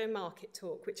Nearstone Market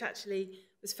torque, which actually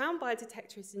was found by a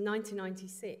detectorist in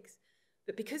 1996.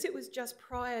 But because it was just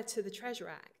prior to the Treasure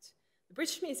Act, the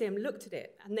British Museum looked at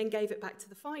it and then gave it back to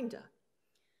the finder.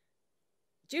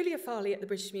 Julia Farley at the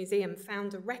British Museum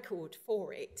found a record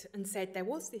for it and said there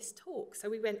was this torque, so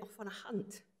we went off on a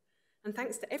hunt. And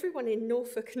thanks to everyone in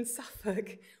Norfolk and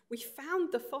Suffolk, we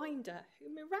found the finder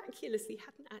who miraculously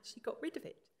hadn't actually got rid of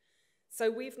it. So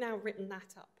we've now written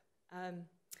that up.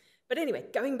 But anyway,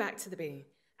 going back to the beginning,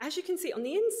 as you can see on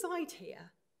the inside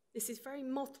here, this is very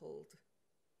mottled.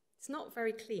 It's not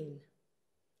very clean.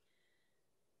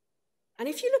 And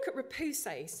if you look at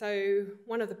repoussé, so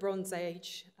one of the Bronze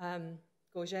Age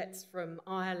gorgets from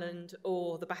Ireland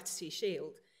or the Battersea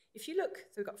Shield, if you look,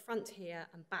 so we've got front here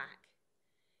and back.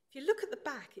 If you look at the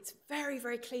back, it's very,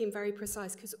 very clean, very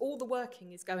precise, because all the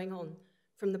working is going on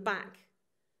from the back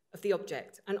of the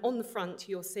object. And on the front,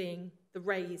 you're seeing the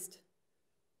raised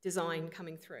design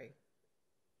coming through.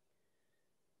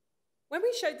 When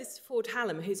we showed this to Ford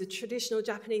Hallam, who's a traditional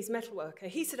Japanese metalworker,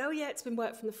 he said, oh yeah, it's been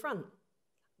worked from the front.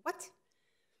 What?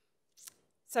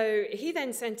 So he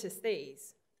then sent us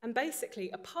these. And basically,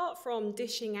 apart from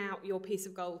dishing out your piece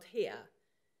of gold here,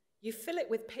 you fill it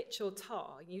with pitch or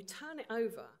tar, you turn it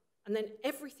over, and then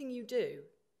everything you do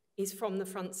is from the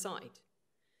front side.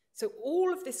 So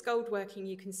all of this gold working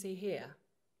you can see here,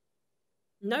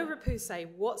 no repoussé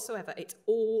whatsoever, it's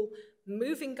all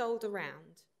moving gold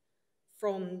around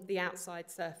from the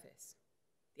outside surface.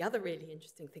 The other really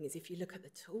interesting thing is if you look at the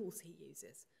tools he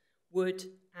uses, wood,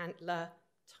 antler,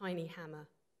 tiny hammer,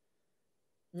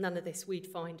 none of this we'd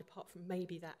find apart from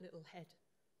maybe that little head.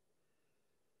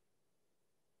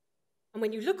 And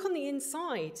when you look on the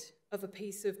inside of a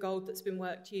piece of gold that's been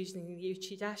worked using the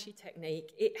uchidashi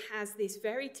technique, it has this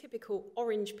very typical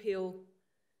orange peel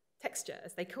texture,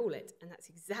 as they call it, and that's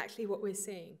exactly what we're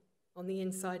seeing on the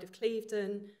inside of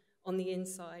Clevedon, on the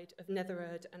inside of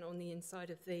Nethererd, and on the inside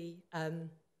of the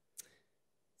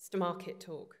Stowmarket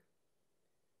torque.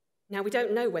 Now, we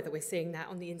don't know whether we're seeing that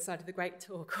on the inside of the Great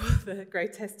Torque or the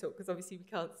grotesque torque, because obviously we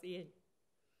can't see in.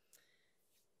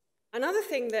 Another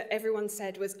thing that everyone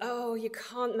said was, oh, you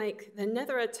can't make, the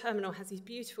netherite terminal has these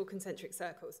beautiful concentric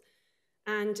circles.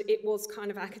 And it was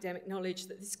kind of academic knowledge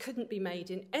that this couldn't be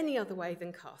made in any other way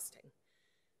than casting.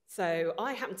 So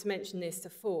I happened to mention this to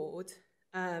Ford,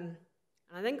 and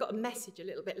I then got a message a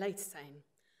little bit later saying,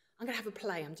 I'm going to have a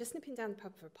play. I'm just nipping down the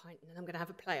pub for a pint, and then I'm going to have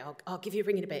a play. I'll give you a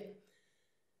ring in a bit.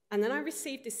 And then I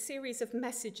received this series of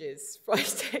messages by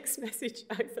text message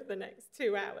over the next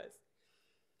 2 hours.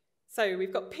 So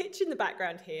we've got pitch in the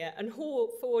background here, and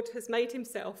Ford has made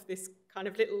himself this kind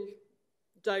of little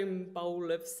dome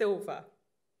bowl of silver.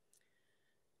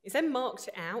 He's then marked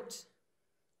it out.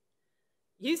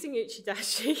 Using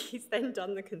Uchidashi, he's then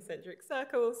done the concentric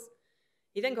circles.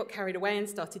 He then got carried away and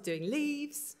started doing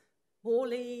leaves, more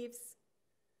leaves.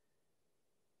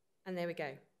 And there we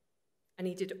go. And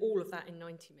he did all of that in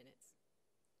 90 minutes.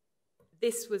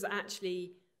 This was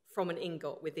actually from an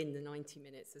ingot within the 90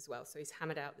 minutes as well. So he's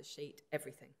hammered out the sheet,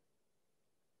 everything.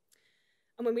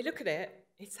 And when we look at it,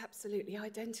 it's absolutely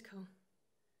identical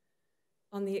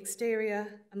on the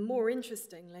exterior. And more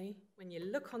interestingly, when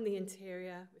you look on the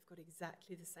interior, we've got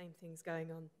exactly the same things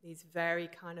going on, these very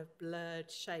kind of blurred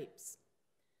shapes.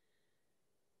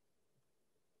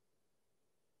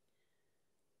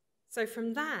 So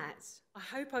from that, I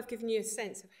hope I've given you a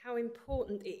sense of how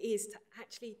important it is to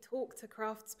actually talk to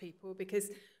craftspeople, because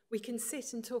we can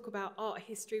sit and talk about art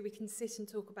history, we can sit and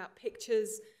talk about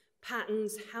pictures,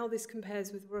 patterns, how this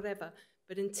compares with whatever,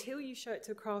 but until you show it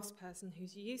to a craftsperson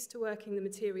who's used to working the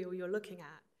material you're looking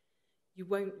at, you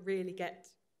won't really get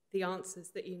the answers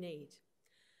that you need.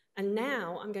 And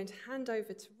now I'm going to hand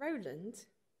over to Roland,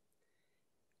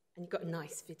 and you've got a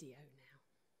nice video now.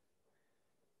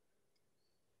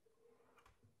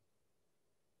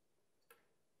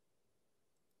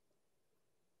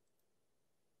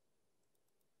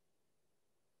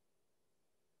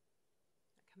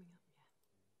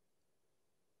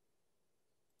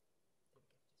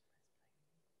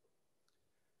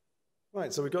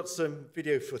 Right, so we've got some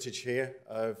video footage here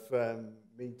of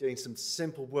me doing some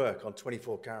simple work on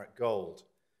 24 karat gold,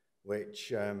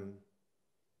 which I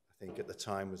think at the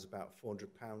time was about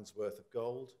 £400 worth of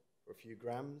gold for a few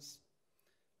grams.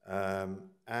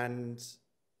 And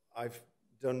I've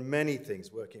done many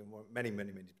things working on many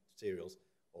materials,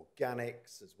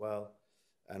 organics as well.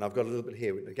 And I've got a little bit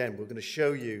here. Again, we're going to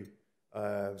show you,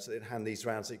 so hand these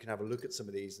around so you can have a look at some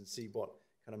of these and see what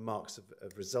kind of marks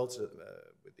have resulted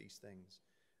with these things.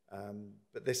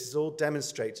 But this is all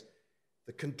demonstrates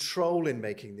the control in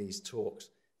making these torcs.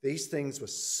 These things were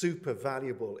super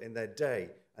valuable in their day,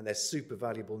 and they're super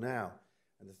valuable now.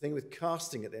 And the thing with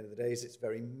casting at the end of the day is it's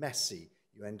very messy.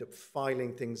 You end up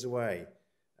filing things away.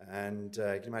 And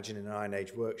you can imagine in an Iron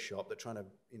Age workshop that trying to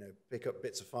pick up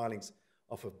bits of filings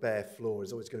off a bare floor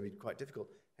is always going to be quite difficult.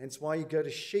 Hence why you go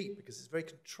to sheet, because it's very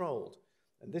controlled.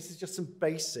 And this is just some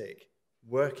basic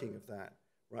working of that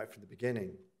right from the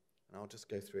beginning. And I'll just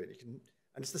go through it. And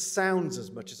it's the sounds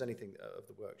as much as anything of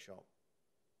the workshop.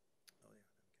 Oh, yeah,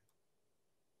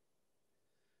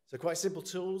 so quite simple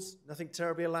tools, nothing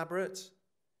terribly elaborate.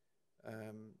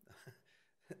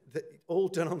 All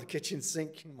done on the kitchen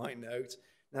sink, you might note.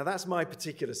 Now that's my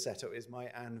particular setup, is my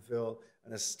anvil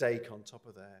and a stake on top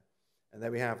of there. And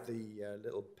then we have the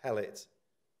little pellet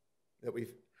that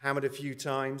we've hammered a few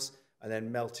times and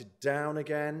then melted down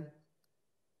again,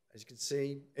 as you can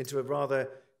see, into a rather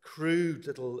crude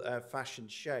little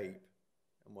fashioned shape.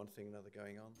 And one thing another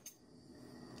going on.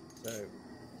 So here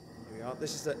we are.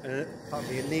 This is part of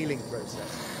the annealing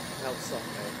process. Melt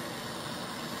softening.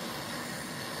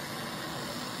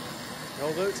 Now,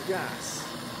 although it's gas,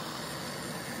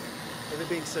 with it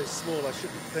being so small, I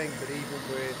shouldn't think that even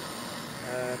with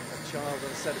a child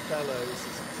and a set of bellows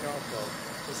and some charcoal,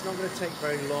 it's not going to take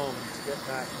very long to get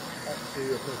that up to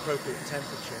an appropriate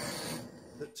temperature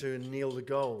to anneal the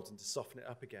gold and to soften it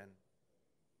up again.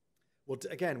 Well,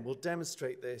 again, we'll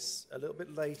demonstrate this a little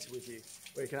bit later with you,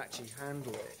 where you can actually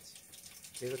handle it.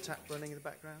 Hear the tap running in the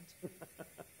background?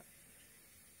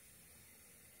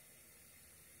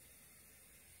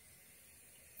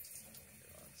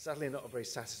 Sadly, not a very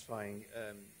satisfying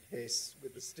hiss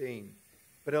with the steam,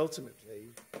 but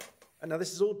ultimately, and now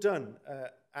this is all done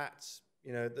at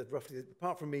roughly,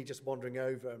 apart from me just wandering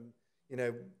over,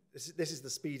 this is the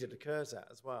speed it occurs at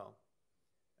as well,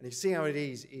 and you see how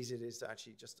easy it is to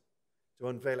actually just to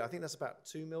unveil it. I think that's about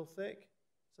 2 mil thick,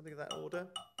 something of that order.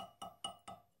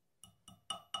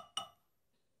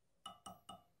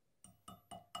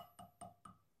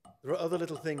 There are other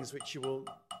little things which you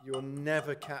will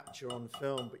never capture on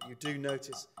film, but you do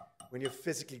notice when you're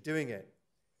physically doing it.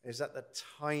 is that the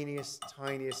tiniest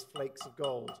flakes of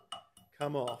gold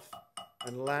come off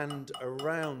and land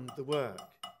around the work.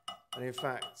 And in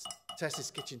fact,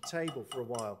 Tess's kitchen table for a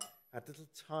while had little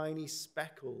tiny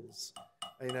speckles,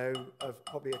 you know, of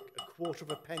probably a quarter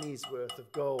of a penny's worth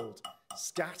of gold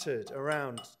scattered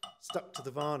around, stuck to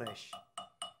the varnish.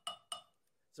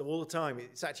 So all the time,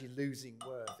 it's actually losing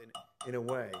worth in a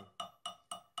way.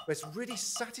 But it's really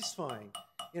satisfying.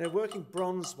 You know, working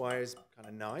bronze wire is kind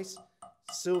of nice.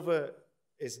 Silver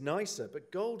is nicer,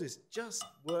 but gold just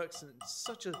works in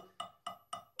such a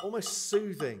almost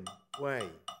soothing way.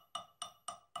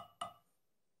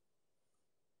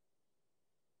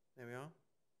 There we are.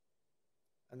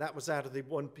 And that was out of the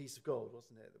one piece of gold,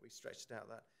 wasn't it, that we stretched out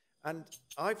that. And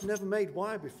I've never made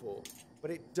wire before, but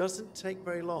it doesn't take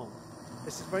very long.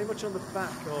 This is very much on the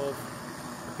back of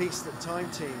a piece that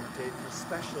Time Team did for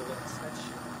special at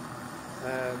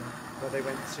Cheltenham, where they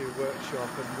went to a workshop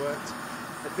and worked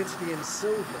admittedly in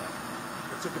silver.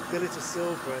 They took a billet of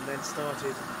silver and then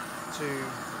started to,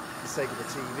 for the sake of the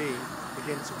TV,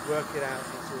 begin to work it out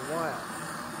into a wire.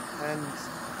 And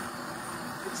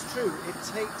it's true, it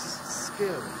takes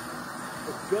skill,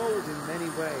 but gold in many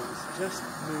ways just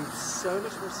moves so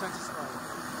much more satisfying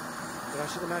that I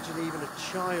should imagine even a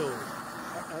child,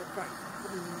 in fact,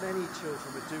 probably many children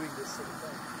are doing this sort of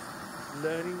thing,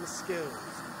 learning the skills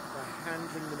by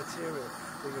handling the material,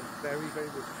 being a very, very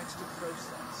repetitive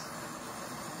process.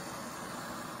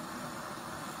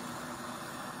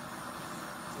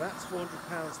 So that's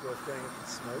 £400 worth going up in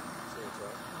smoke, sort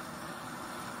of.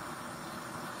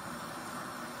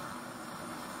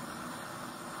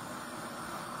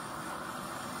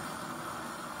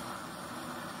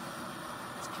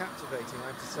 Captivating, I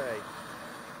have to say.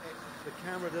 The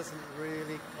camera doesn't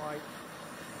really quite.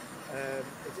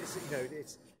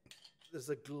 There's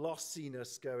a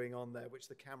glossiness going on there which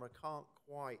the camera can't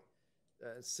quite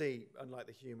see, unlike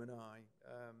the human eye.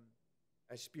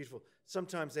 It's beautiful.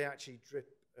 Sometimes they actually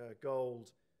drip gold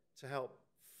to help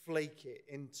flake it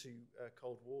into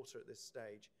cold water at this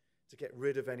stage to get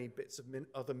rid of any bits of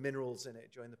other minerals in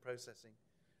it during the processing.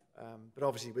 But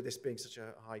obviously, with this being such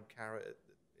a high carat,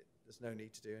 there's no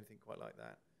need to do anything quite like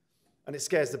that. And it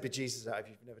scares the bejesus out if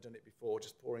you've never done it before,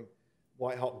 just pouring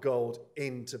white hot gold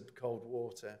into cold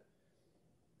water.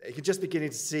 You can just begin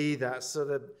to see that sort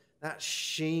of that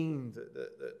sheen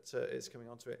that is coming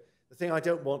onto it. The thing I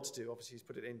don't want to do, obviously, is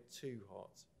put it in too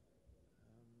hot.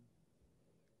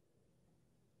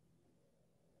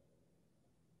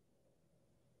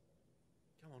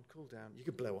 Come on, cool down. You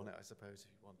could blow on it, I suppose,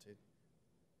 if you wanted.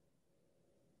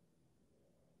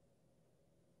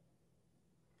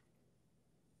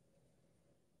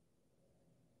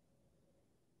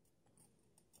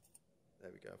 There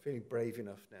we go. I'm feeling brave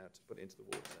enough now to put it into the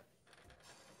water.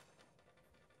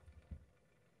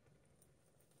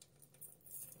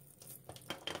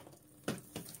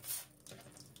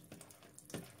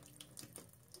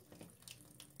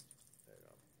 There we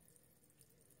are.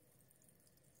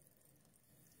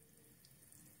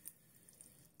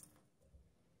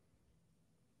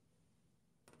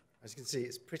 As you can see,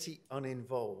 it's pretty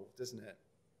uninvolved, isn't it?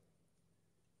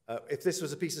 If this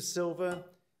was a piece of silver,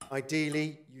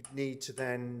 ideally, you'd need to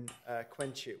then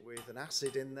quench it with an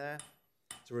acid in there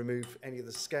to remove any of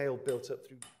the scale built up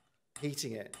through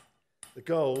heating it. The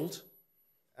gold,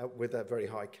 with a very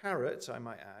high carat, I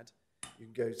might add, you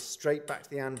can go straight back to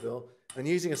the anvil, and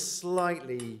using a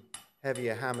slightly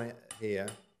heavier hammer here.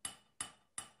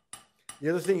 The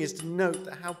other thing is to note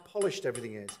that how polished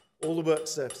everything is. All the work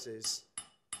surfaces,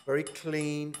 very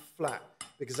clean, flat,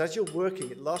 because as you're working,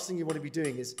 the last thing you want to be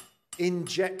doing is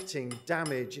injecting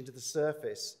damage into the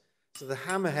surface, so the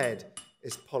hammerhead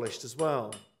is polished as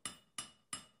well.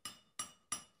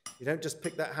 You don't just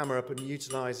pick that hammer up and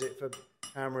utilize it for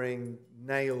hammering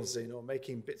nails in or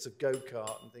making bits of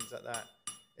go-kart and things like that.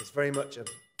 It's very much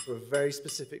for a very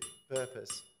specific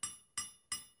purpose.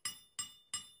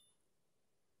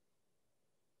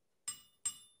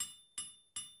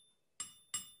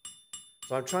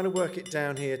 So I'm trying to work it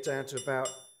down here, down to about,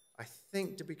 I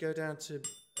think, did we go down to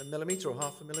a millimetre or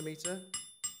half a millimetre?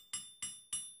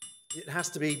 It has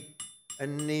to be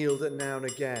annealed now and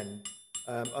again.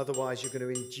 Otherwise, you're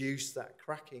going to induce that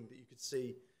cracking that you could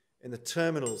see in the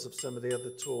terminals of some of the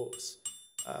other torcs,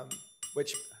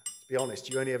 which, to be honest,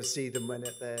 you only ever see them when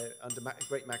they're under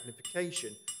great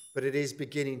magnification, but it is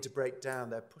beginning to break down.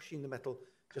 They're pushing the metal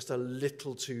just a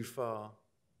little too far.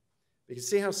 You can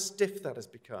see how stiff that has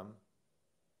become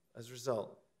as a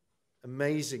result.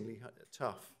 Amazingly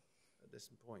tough at this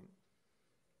point.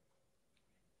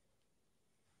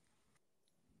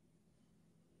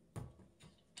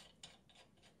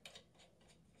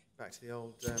 Back to the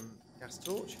old gas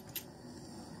torch.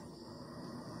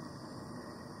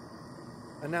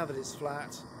 And now that it's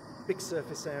flat, big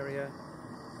surface area,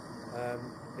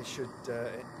 it should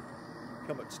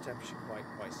come up to temperature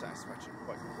quite satisfactory,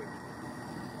 quite quickly.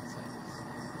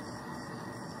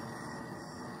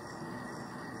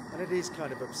 And it is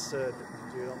kind of absurd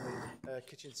that we do it on the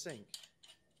kitchen sink.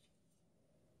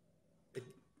 It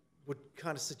would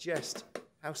kind of suggest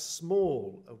how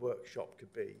small a workshop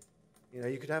could be. You know,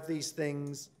 you could have these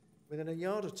things within a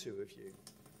yard or two of you.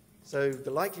 So the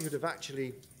likelihood of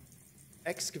actually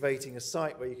excavating a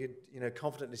site where you could, you know,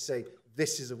 confidently say,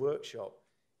 this is a workshop,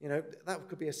 you know, that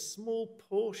could be a small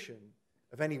portion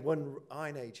of any one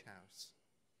Iron Age house.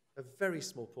 A very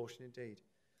small portion indeed.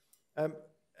 And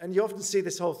you often see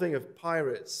this whole thing of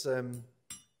pirates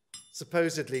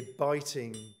supposedly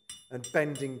biting and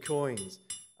bending coins.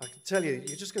 I can tell you,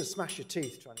 you're just going to smash your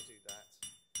teeth trying to do that.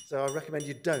 So I recommend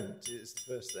you don't, is the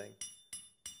first thing.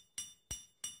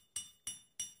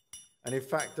 And in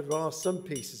fact, there are some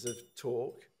pieces of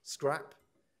torque, scrap,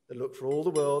 that look for all the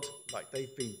world like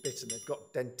they've been bitten. They've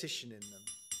got dentition in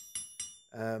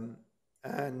them.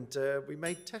 We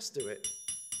made Tess do it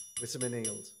with some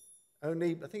annealed.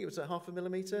 Only, I think it was at 0.5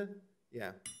 millimetre.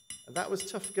 Yeah. And that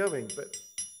was tough going, but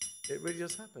it really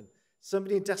does happen.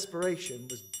 Somebody in desperation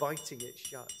was biting it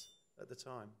shut at the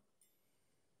time.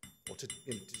 Or to,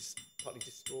 you know, partly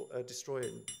destroy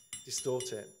it and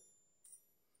distort it.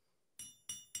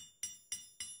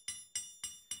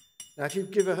 Now, if you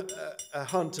give a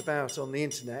hunt about on the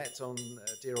internet, on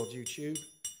dear old YouTube,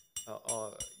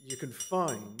 you can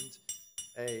find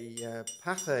a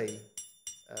Pathé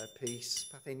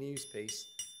news piece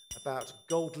about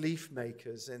gold leaf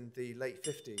makers in the late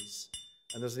 50s.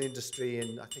 And there's an industry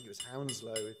in, I think it was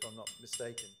Hounslow, if I'm not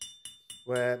mistaken,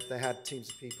 where they had teams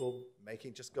of people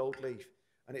making just gold leaf.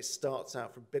 And it starts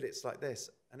out from billets like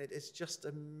this. And it is just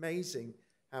amazing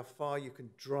how far you can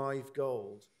drive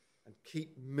gold and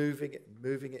keep moving it,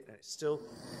 and it's still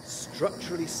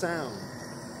structurally sound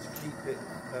to keep it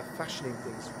fashioning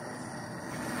things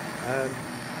right.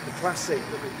 The classic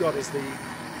that we've got is the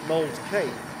mould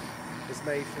cape. It's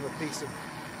made from a piece of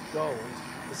gold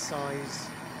the size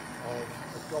of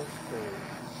a golf ball.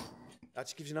 That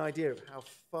just gives you an idea of how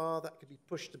far that could be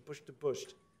pushed and pushed and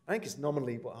pushed. I think it's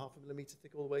nominally, what, 0.5 millimetre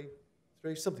thick all the way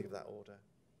through, something of that order.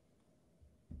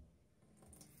 A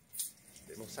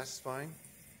bit more satisfying.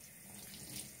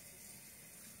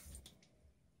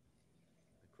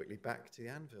 Quickly back to the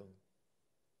anvil.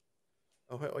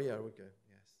 Oh yeah, I would go,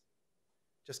 yes.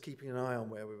 Just keeping an eye on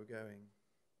where we were going.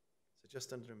 So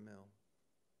just under a mil.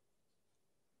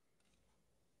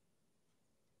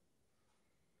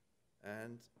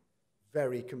 And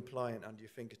very compliant under your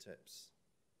fingertips.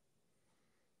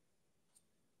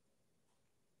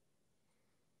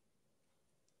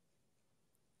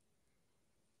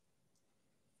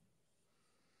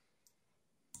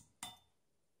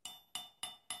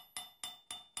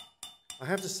 I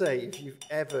have to say, if you've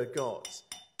ever got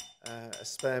a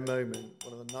spare moment,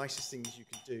 one of the nicest things you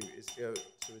can do is go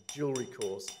to a jewellery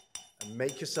course and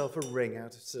make yourself a ring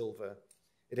out of silver.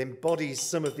 It embodies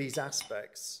some of these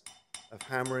aspects of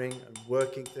hammering and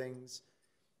working things.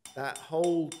 That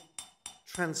whole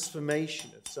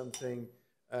transformation of something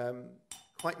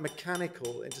quite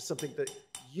mechanical into something that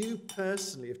you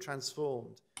personally have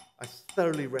transformed. I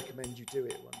thoroughly recommend you do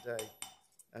it one day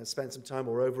and spend some time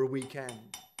or over a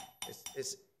weekend.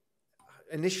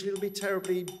 Initially, it'll be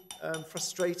terribly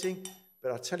frustrating,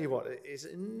 but I'll tell you what, it is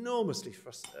enormously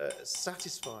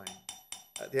satisfying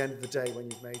at the end of the day when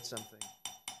you've made something.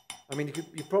 I mean,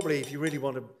 you probably, if you really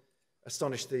want to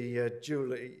astonish the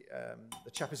jewellery,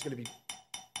 the chap who's going to be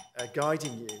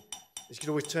guiding you, you could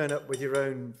always turn up with your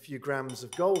own few grams of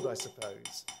gold, I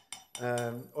suppose.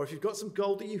 Or if you've got some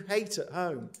gold that you hate at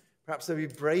home, perhaps they'll be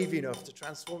brave enough to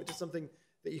transform it to something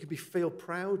that you can feel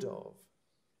proud of.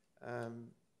 Down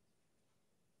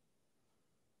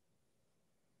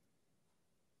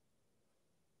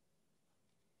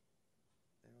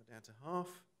to half.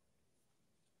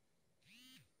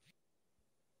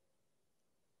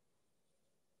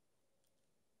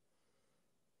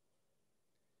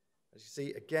 As you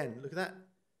see, again, look at that,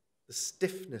 the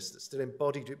stiffness that's still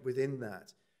embodied within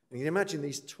that. And you can imagine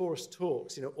these torus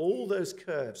torques, you know, all those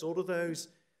curves, all of those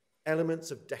elements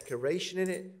of decoration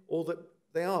in it, all that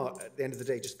they are, at the end of the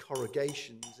day, just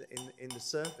corrugations in the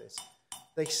surface.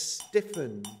 They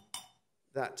stiffen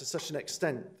that to such an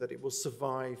extent that it will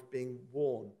survive being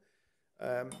worn.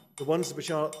 The ones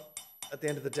which are, at the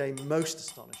end of the day, most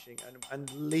astonishing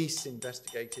and least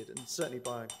investigated, and certainly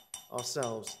by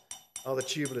ourselves, are the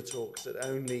tubular torques that are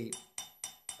only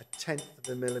 1/10 of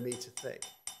a millimetre thick.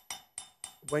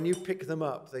 when you pick them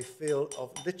up, they feel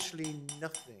of literally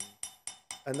nothing.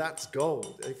 And that's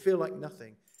gold. They feel like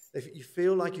nothing. You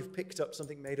feel like you've picked up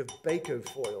something made of Bako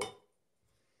foil,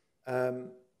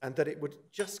 and that it would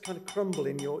just kind of crumble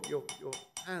in your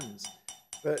hands.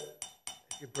 But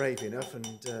if you're brave enough, and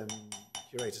the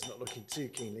curator's not looking too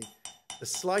keenly, the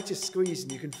slightest squeeze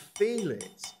and you can feel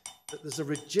it, that there's a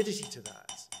rigidity to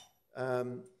that.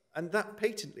 And that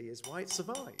patently is why it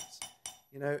survives.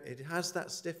 You know, it has that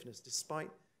stiffness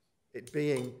despite it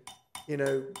being, you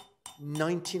know,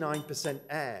 99%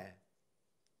 air.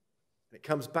 And it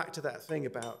comes back to that thing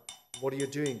about what are you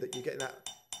doing, that you get that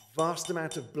vast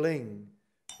amount of bling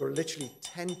for literally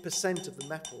 10% of the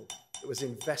metal that was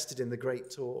invested in the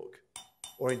great torque,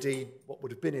 or indeed what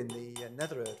would have been in the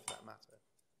nether earth for that matter.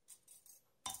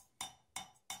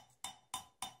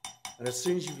 And as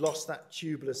soon as you've lost that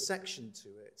tubular section to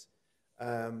it,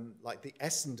 like the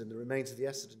Essendon, the remains of the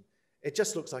Essendon, it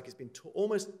just looks like it's been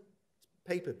almost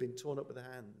paper had been torn up with the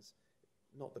hands.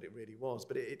 Not that it really was,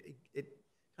 but it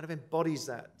kind of embodies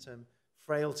that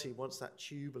frailty once that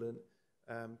tubular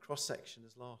cross-section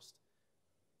is lost.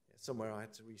 Yeah, somewhere I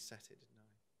had to reset it, didn't I?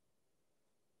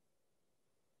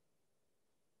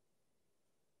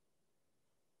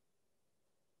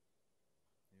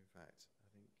 In fact, I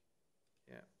think,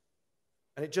 yeah.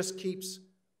 And it just keeps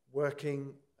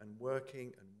working and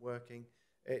working and working.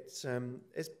 It's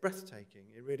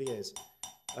breathtaking, it really is.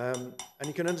 And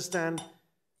you can understand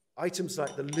items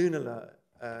like the lunula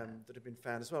that have been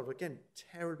found as well. But again,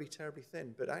 terribly, terribly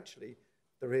thin. But actually,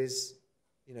 there is,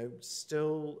 you know,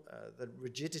 still the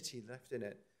rigidity left in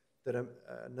it that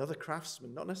another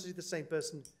craftsman, not necessarily the same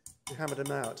person who hammered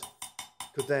them out,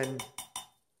 could then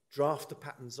draft the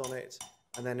patterns on it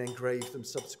and then engrave them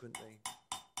subsequently. I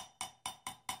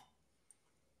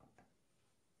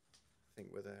think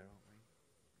we're there, aren't we?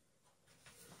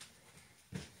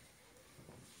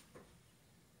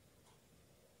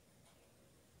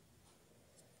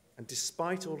 And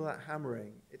despite all of that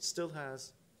hammering, it still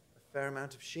has a fair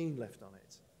amount of sheen left on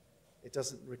it. It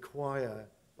doesn't require,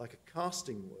 like a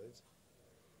casting would,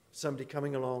 somebody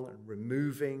coming along and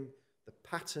removing the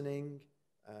patterning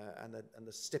and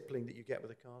the stippling that you get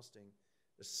with a casting.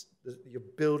 You're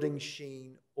building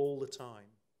sheen all the time.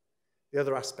 The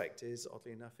other aspect is,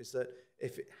 oddly enough, is that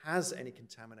if it has any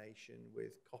contamination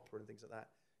with copper and things like that,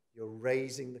 you're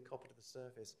raising the copper to the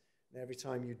surface. And every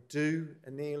time you do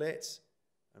anneal it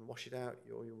and wash it out,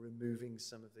 you're removing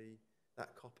some of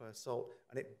that copper salt,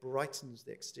 and it brightens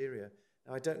the exterior.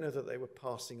 Now, I don't know that they were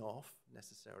passing off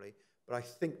necessarily, but I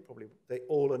think probably they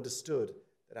all understood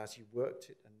that as you worked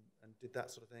it and did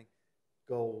that sort of thing,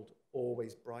 gold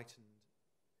always brightened.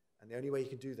 And the only way you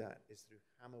can do that is through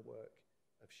hammer work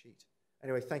of sheet.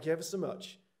 Anyway, thank you ever so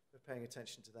much for paying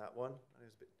attention to that one. I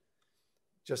was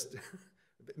just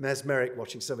a bit mesmeric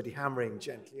watching somebody hammering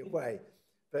gently away.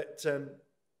 But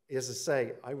as I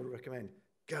say, I would recommend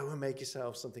go and make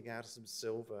yourself something out of some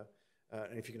silver.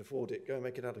 And if you can afford it, go and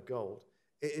make it out of gold.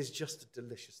 It is just a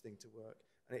delicious thing to work.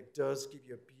 And it does give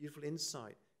you a beautiful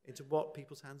insight into what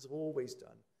people's hands have always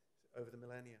done over the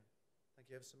millennia. Thank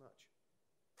you ever so much.